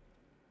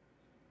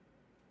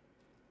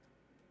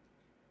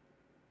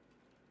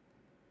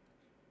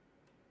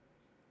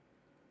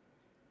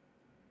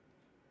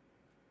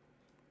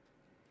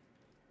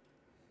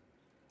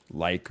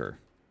 Liker.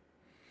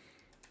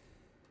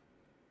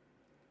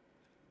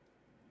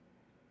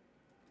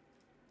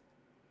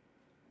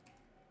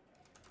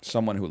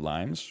 Someone who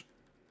limes.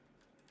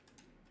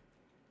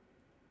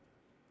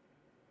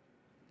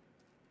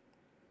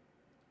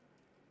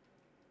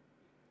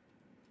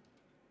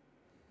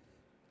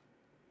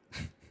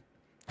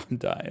 I'm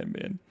dying,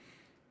 man.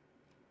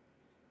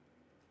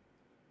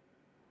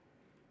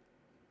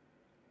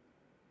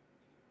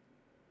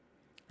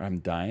 I'm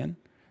dying.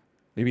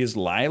 Maybe it's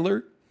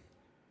Liler?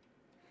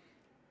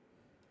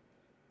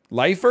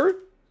 Lifer?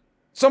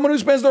 Someone who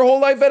spends their whole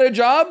life at a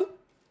job?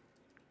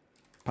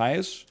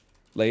 Pious?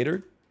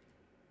 Later?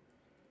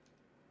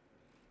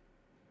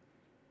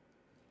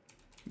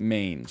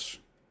 Mains.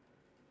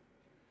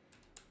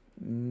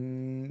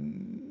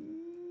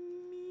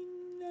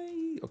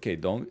 Okay,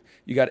 don't.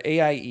 You got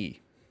AIE.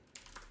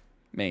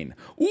 Main.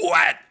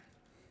 What?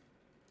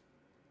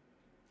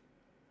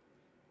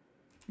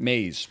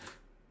 Maze.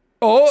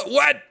 Oh,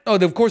 what? Oh,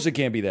 of course it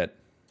can't be that.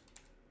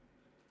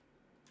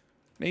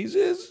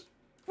 Mazes?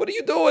 What are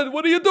you doing?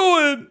 What are you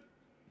doing?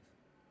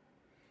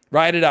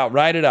 Write it out.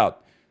 Write it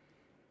out.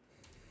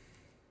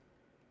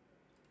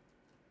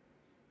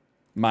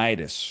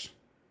 Midas.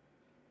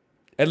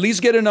 At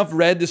least get enough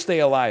red to stay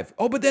alive.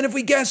 Oh, but then if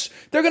we guess,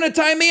 they're going to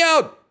time me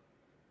out.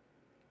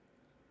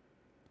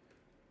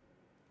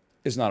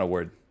 It's not a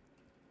word.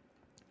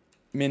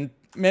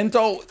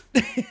 Mental.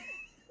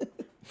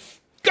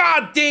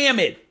 God damn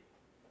it.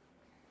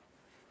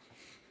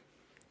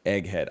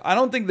 Egghead. I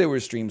don't think they were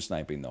stream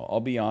sniping, though.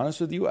 I'll be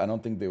honest with you. I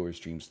don't think they were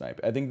stream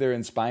sniping. I think they're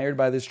inspired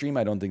by the stream.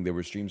 I don't think they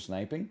were stream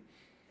sniping.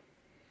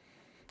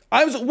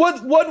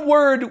 What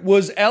word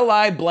was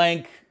Li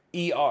blank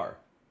ER?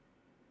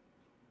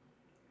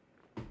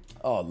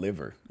 Oh,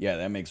 liver. Yeah,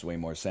 that makes way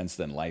more sense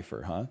than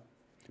lifer, huh?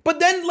 But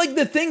then, like,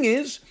 the thing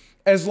is,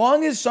 as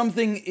long as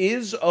something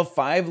is a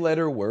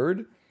 5-letter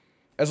word,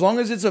 as long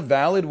as it's a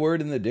valid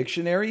word in the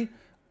dictionary,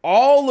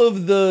 all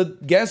of the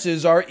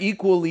guesses are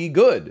equally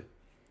good.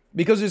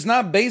 Because it's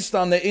not based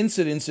on the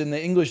incidence in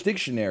the English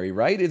dictionary,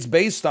 right? It's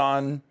based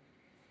on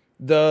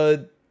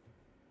how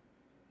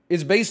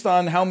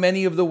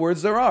many of the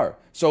words there are.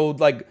 So,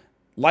 like,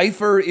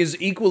 lifer is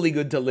equally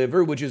good to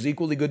liver, which is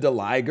equally good to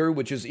liger,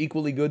 which is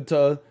equally good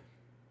to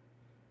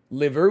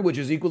liver, which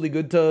is equally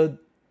good to,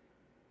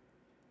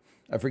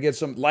 I forget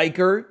some,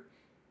 liker.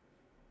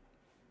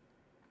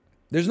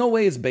 There's no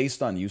way it's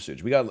based on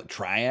usage. We got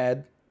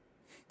triad,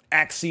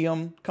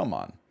 axiom, come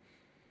on.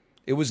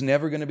 It was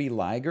never going to be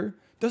liger.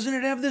 Doesn't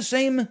it have the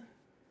same,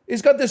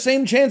 it's got the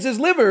same chance as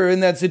liver in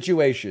that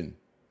situation.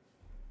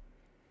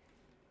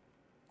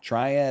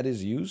 Triad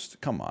is used?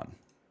 Come on.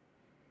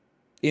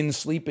 In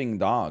sleeping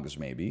dogs,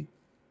 maybe.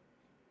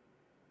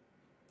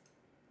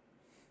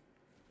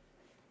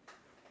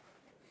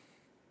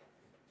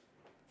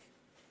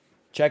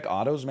 Check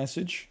Otto's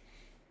message.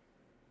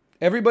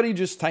 Everybody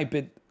just type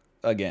it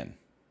again.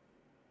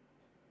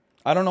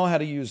 I don't know how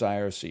to use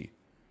IRC.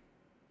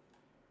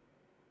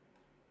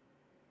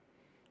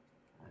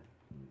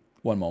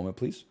 One moment,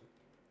 please.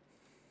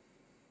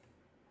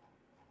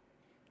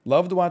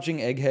 Loved watching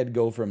Egghead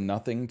go from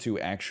nothing to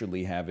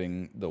actually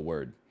having the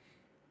word.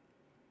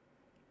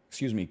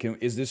 Excuse me,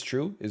 is this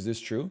true? Is this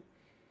true?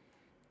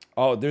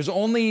 Oh, there's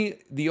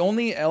only, the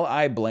only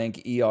Li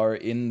blank ER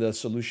in the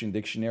solution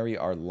dictionary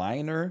are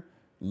liner,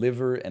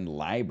 liver, and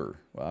liber.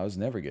 Well, I was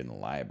never getting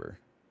liber.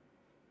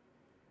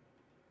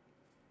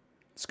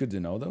 It's good to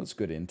know, though. It's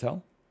good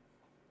intel.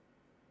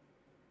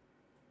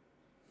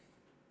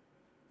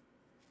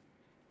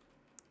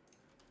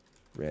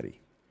 Ready.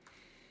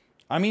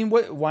 I mean,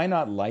 why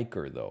not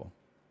liker, though?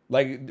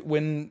 Like,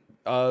 when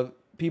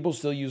people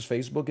still use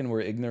Facebook and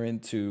were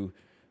ignorant to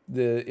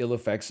the ill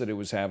effects that it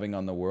was having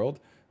on the world,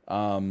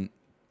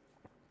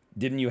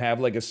 didn't you have,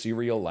 like, a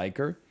serial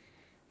liker?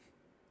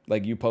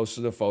 Like, you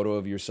posted a photo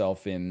of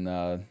yourself in,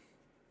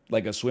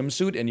 like, a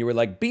swimsuit, and you were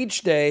like,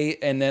 beach day,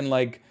 and then,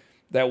 like,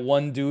 that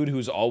one dude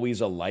who's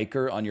always a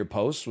liker on your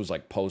posts was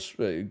like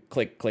click,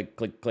 click, click,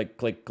 click, click,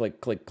 click,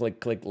 click, click,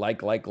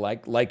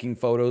 click, liking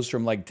photos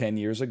from like 10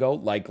 years ago.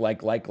 Like.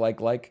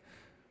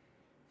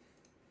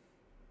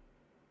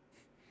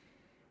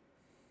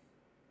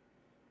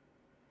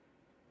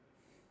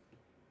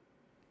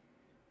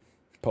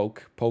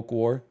 Poke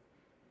war.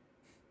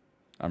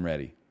 I'm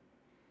ready.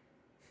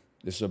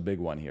 This is a big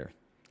one here.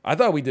 I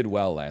thought we did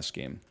well last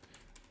game.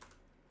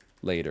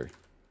 Later.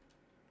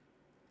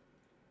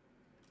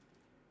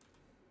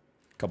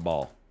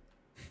 Cabal.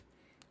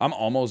 I'm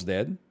almost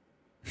dead.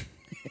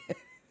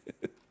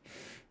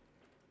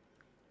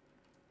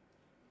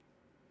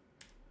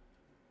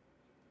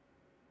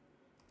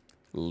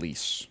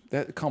 Lease.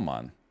 That, come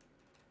on.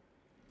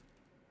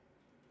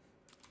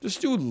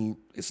 Just do,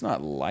 it's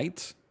not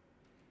light.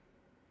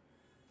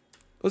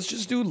 Let's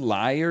just do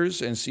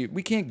liars and see.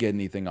 We can't get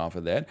anything off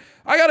of that.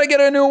 I gotta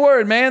get a new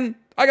word, man.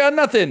 I got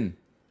nothing.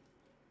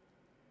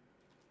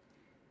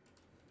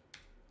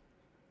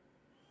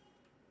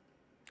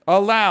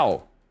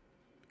 Allow.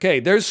 Okay,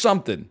 there's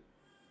something.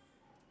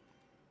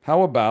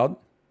 How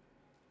about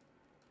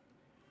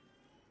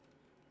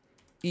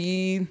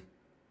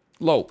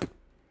elope?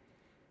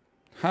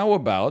 How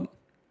about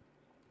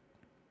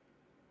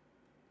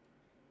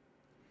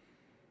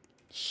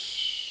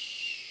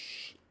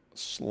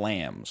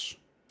slams?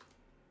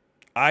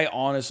 I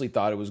honestly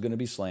thought it was going to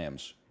be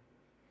slams.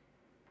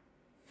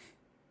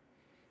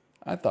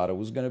 I thought it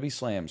was going to be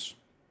slams.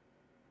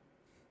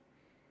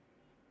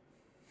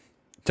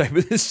 Type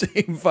of the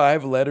same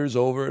 5 letters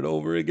over and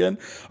over again.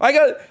 I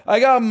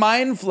got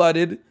mind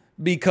flooded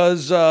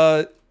because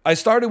I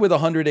started with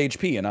 100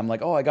 HP and I'm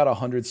like, oh, I got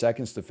 100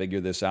 seconds to figure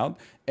this out.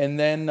 And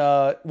then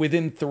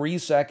within 3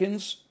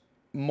 seconds,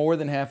 more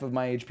than half of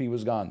my HP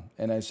was gone.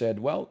 And I said,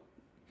 well,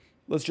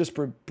 let's just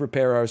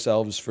prepare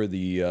ourselves for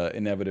the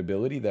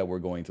inevitability that we're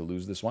going to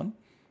lose this one.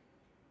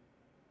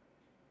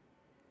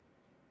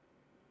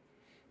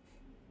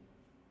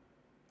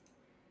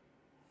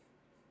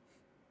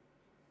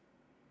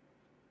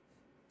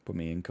 Put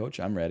me in, coach.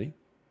 I'm ready.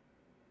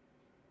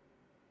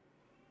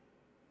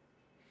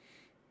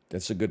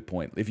 That's a good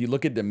point. If you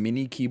look at the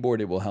mini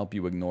keyboard, it will help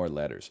you ignore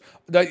letters.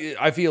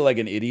 I feel like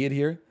an idiot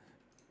here.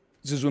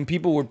 This is when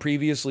people were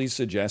previously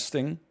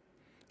suggesting,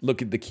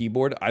 look at the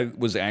keyboard. I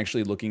was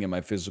actually looking at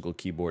my physical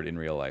keyboard in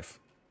real life.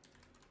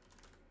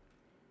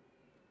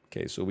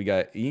 Okay, so we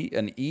got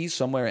an E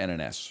somewhere and an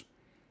S.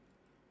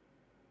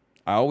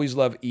 I always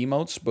love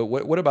emotes, but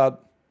what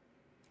about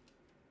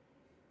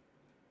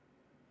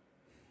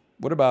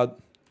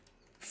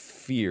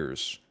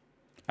fears?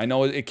 I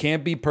know it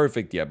can't be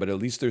perfect yet, but at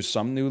least there's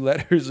some new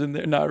letters in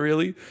there. Not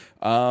really.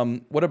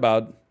 What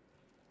about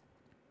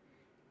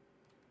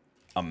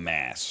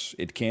amass?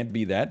 It can't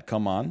be that.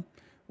 Come on.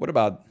 What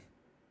about...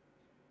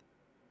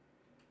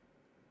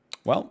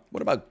 Well,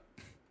 what about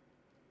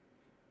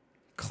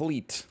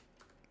cleat?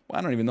 Well,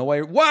 I don't even know why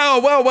you're... Whoa,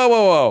 whoa, whoa,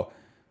 whoa, whoa.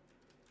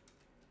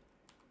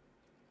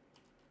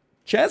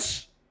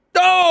 Chess?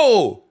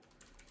 No!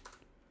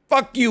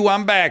 Fuck you,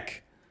 I'm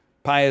back.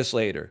 Pious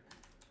later.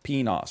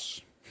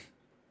 Penos.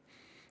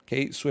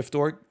 Okay,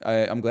 Swiftorg,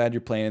 I'm glad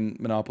you're playing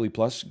Monopoly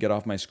Plus. Get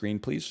off my screen,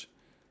 please.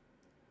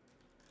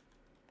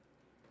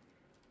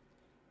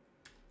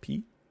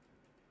 P?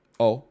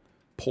 Oh,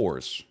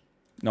 pores.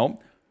 No.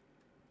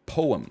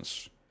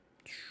 Poems.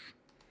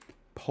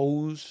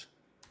 Pose.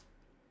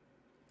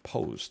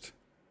 Posed.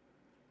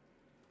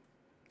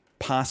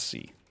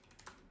 Posse.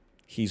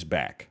 He's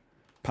back.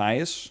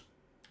 Pious.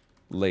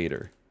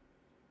 Later.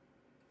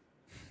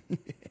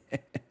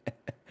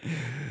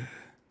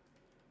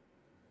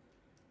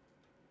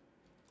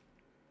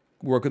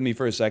 Work with me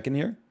for a second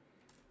here.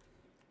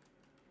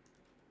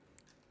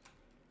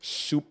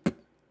 Soup.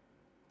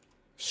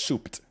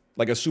 Souped.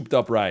 Like a souped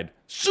up ride.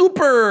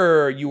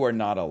 Super! You are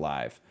not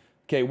alive.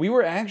 Okay, we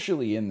were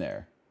actually in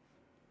there.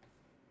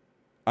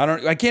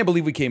 I can't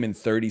believe we came in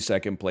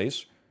 32nd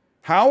place.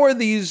 How are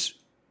these...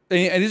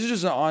 And this is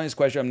just an honest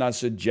question. I'm not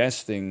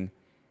suggesting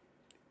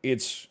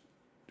it's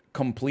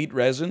complete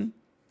resin.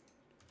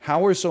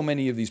 How are so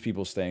many of these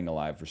people staying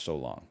alive for so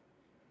long?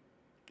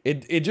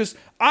 It just...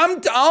 all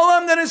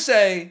I'm going to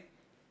say,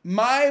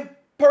 my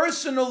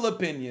personal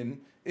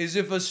opinion, is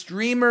if a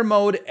streamer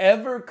mode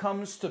ever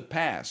comes to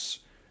pass,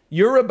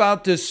 you're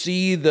about to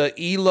see the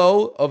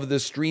elo of the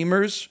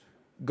streamers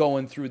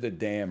going through the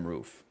damn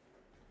roof.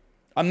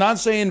 I'm not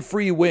saying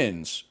free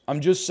wins.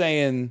 I'm just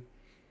saying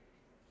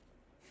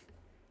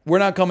we're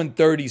not coming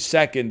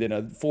 32nd in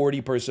a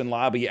 40-person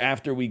lobby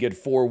after we get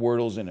 4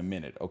 Wordles in a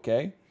minute,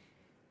 okay?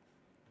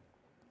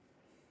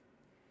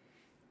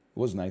 It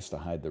was nice to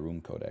hide the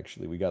room code,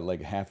 actually. We got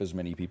like half as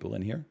many people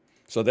in here.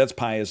 So that's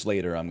Pious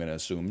later, I'm going to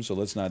assume. So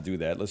let's not do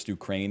that. Let's do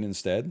Crane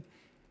instead.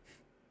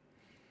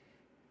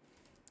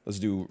 Let's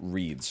do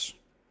reads.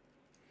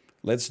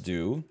 Let's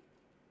do...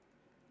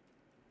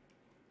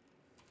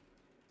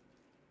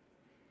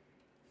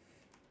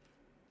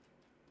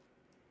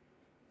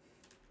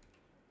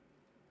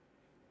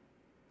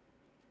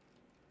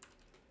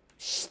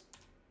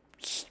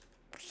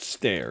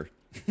 Stare.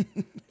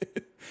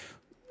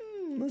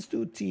 Let's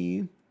do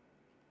T.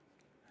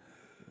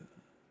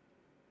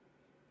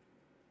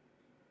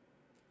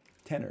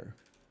 Tenor.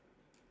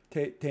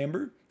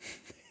 Timbre.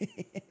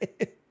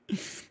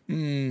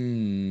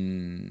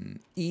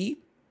 E.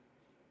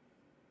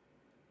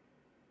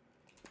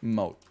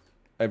 Moat.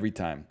 Every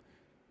time.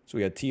 So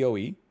we got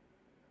TOE.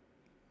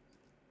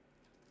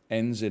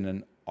 Ends in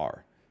an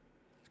R.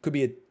 Could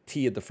be a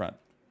T at the front.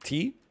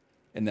 T,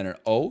 and then an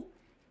O.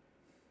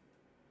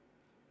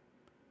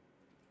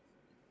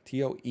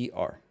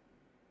 T-O-E-R.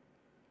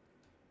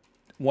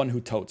 One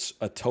who totes.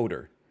 A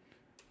toter.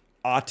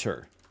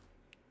 Otter.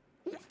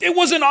 It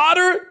was an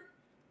otter?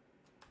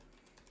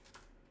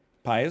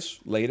 Pious.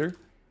 Later.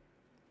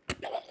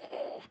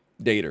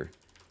 Dater.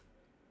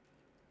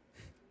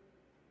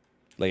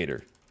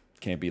 Later.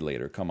 Can't be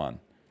later. Come on.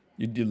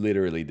 You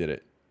literally did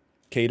it.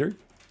 Cater.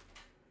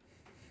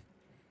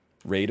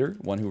 Raider.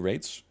 One who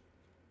rates.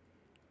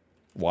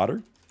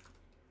 Water.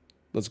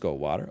 Let's go.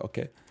 Water.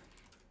 Okay.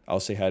 I'll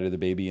say hi to the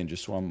baby in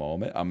just one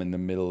moment. I'm in the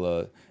middle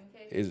of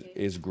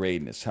is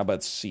greatness. How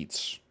about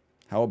seats?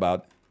 How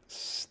about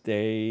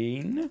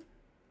stain?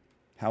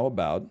 How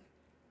about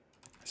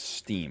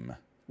steam?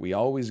 We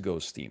always go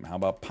steam. How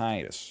about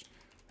pious?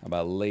 How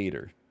about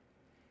later?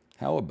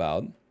 How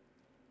about...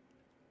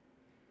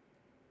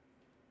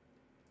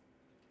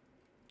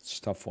 It's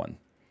a tough one.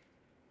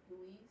 Louise?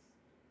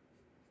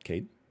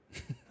 Kate?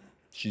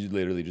 She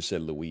literally just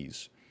said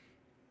Louise.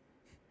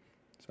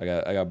 So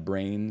I got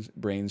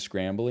brain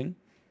scrambling.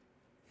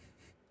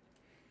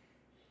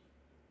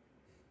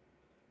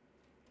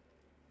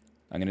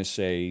 I'm gonna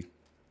say,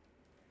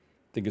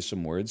 think of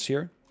some words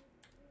here.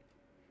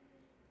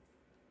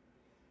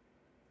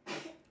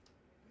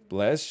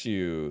 Bless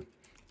you.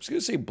 I'm just gonna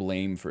say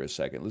blame for a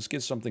second. Let's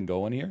get something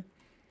going here.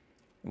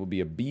 It will be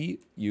a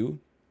B-U.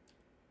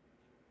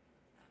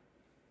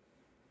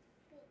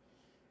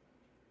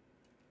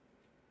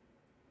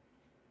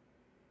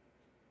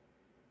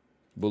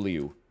 Bully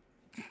you.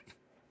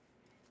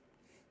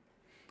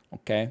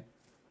 Okay.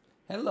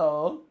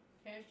 Hello.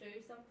 Can I show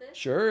you something?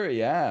 Sure,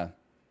 yeah.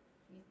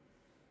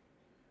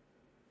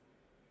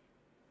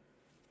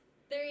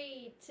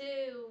 3, 2,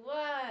 1.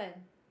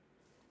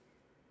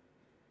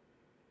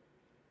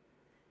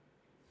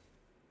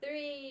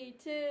 3,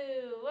 2,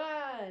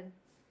 1.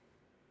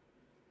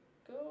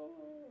 Go.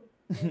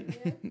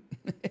 Again.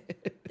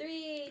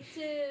 3,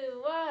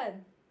 2,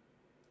 1.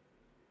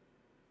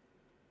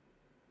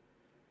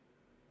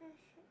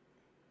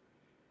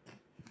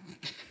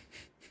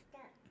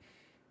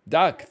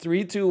 Duck.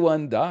 3, 2,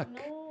 1, duck.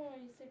 No,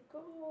 you said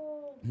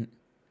go.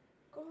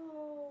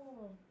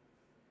 Go.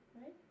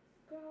 Right?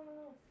 Go.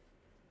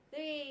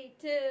 3,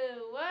 2,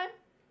 1.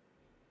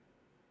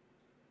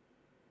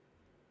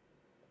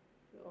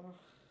 Oh.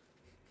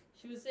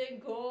 She was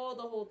saying go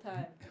the whole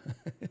time.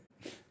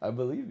 I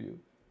believe you.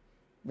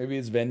 Maybe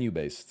it's venue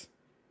based.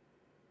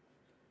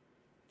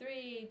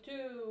 3, 2,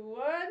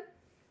 1.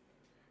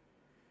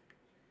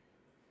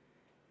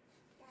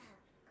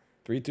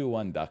 3, 2,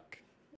 1, duck.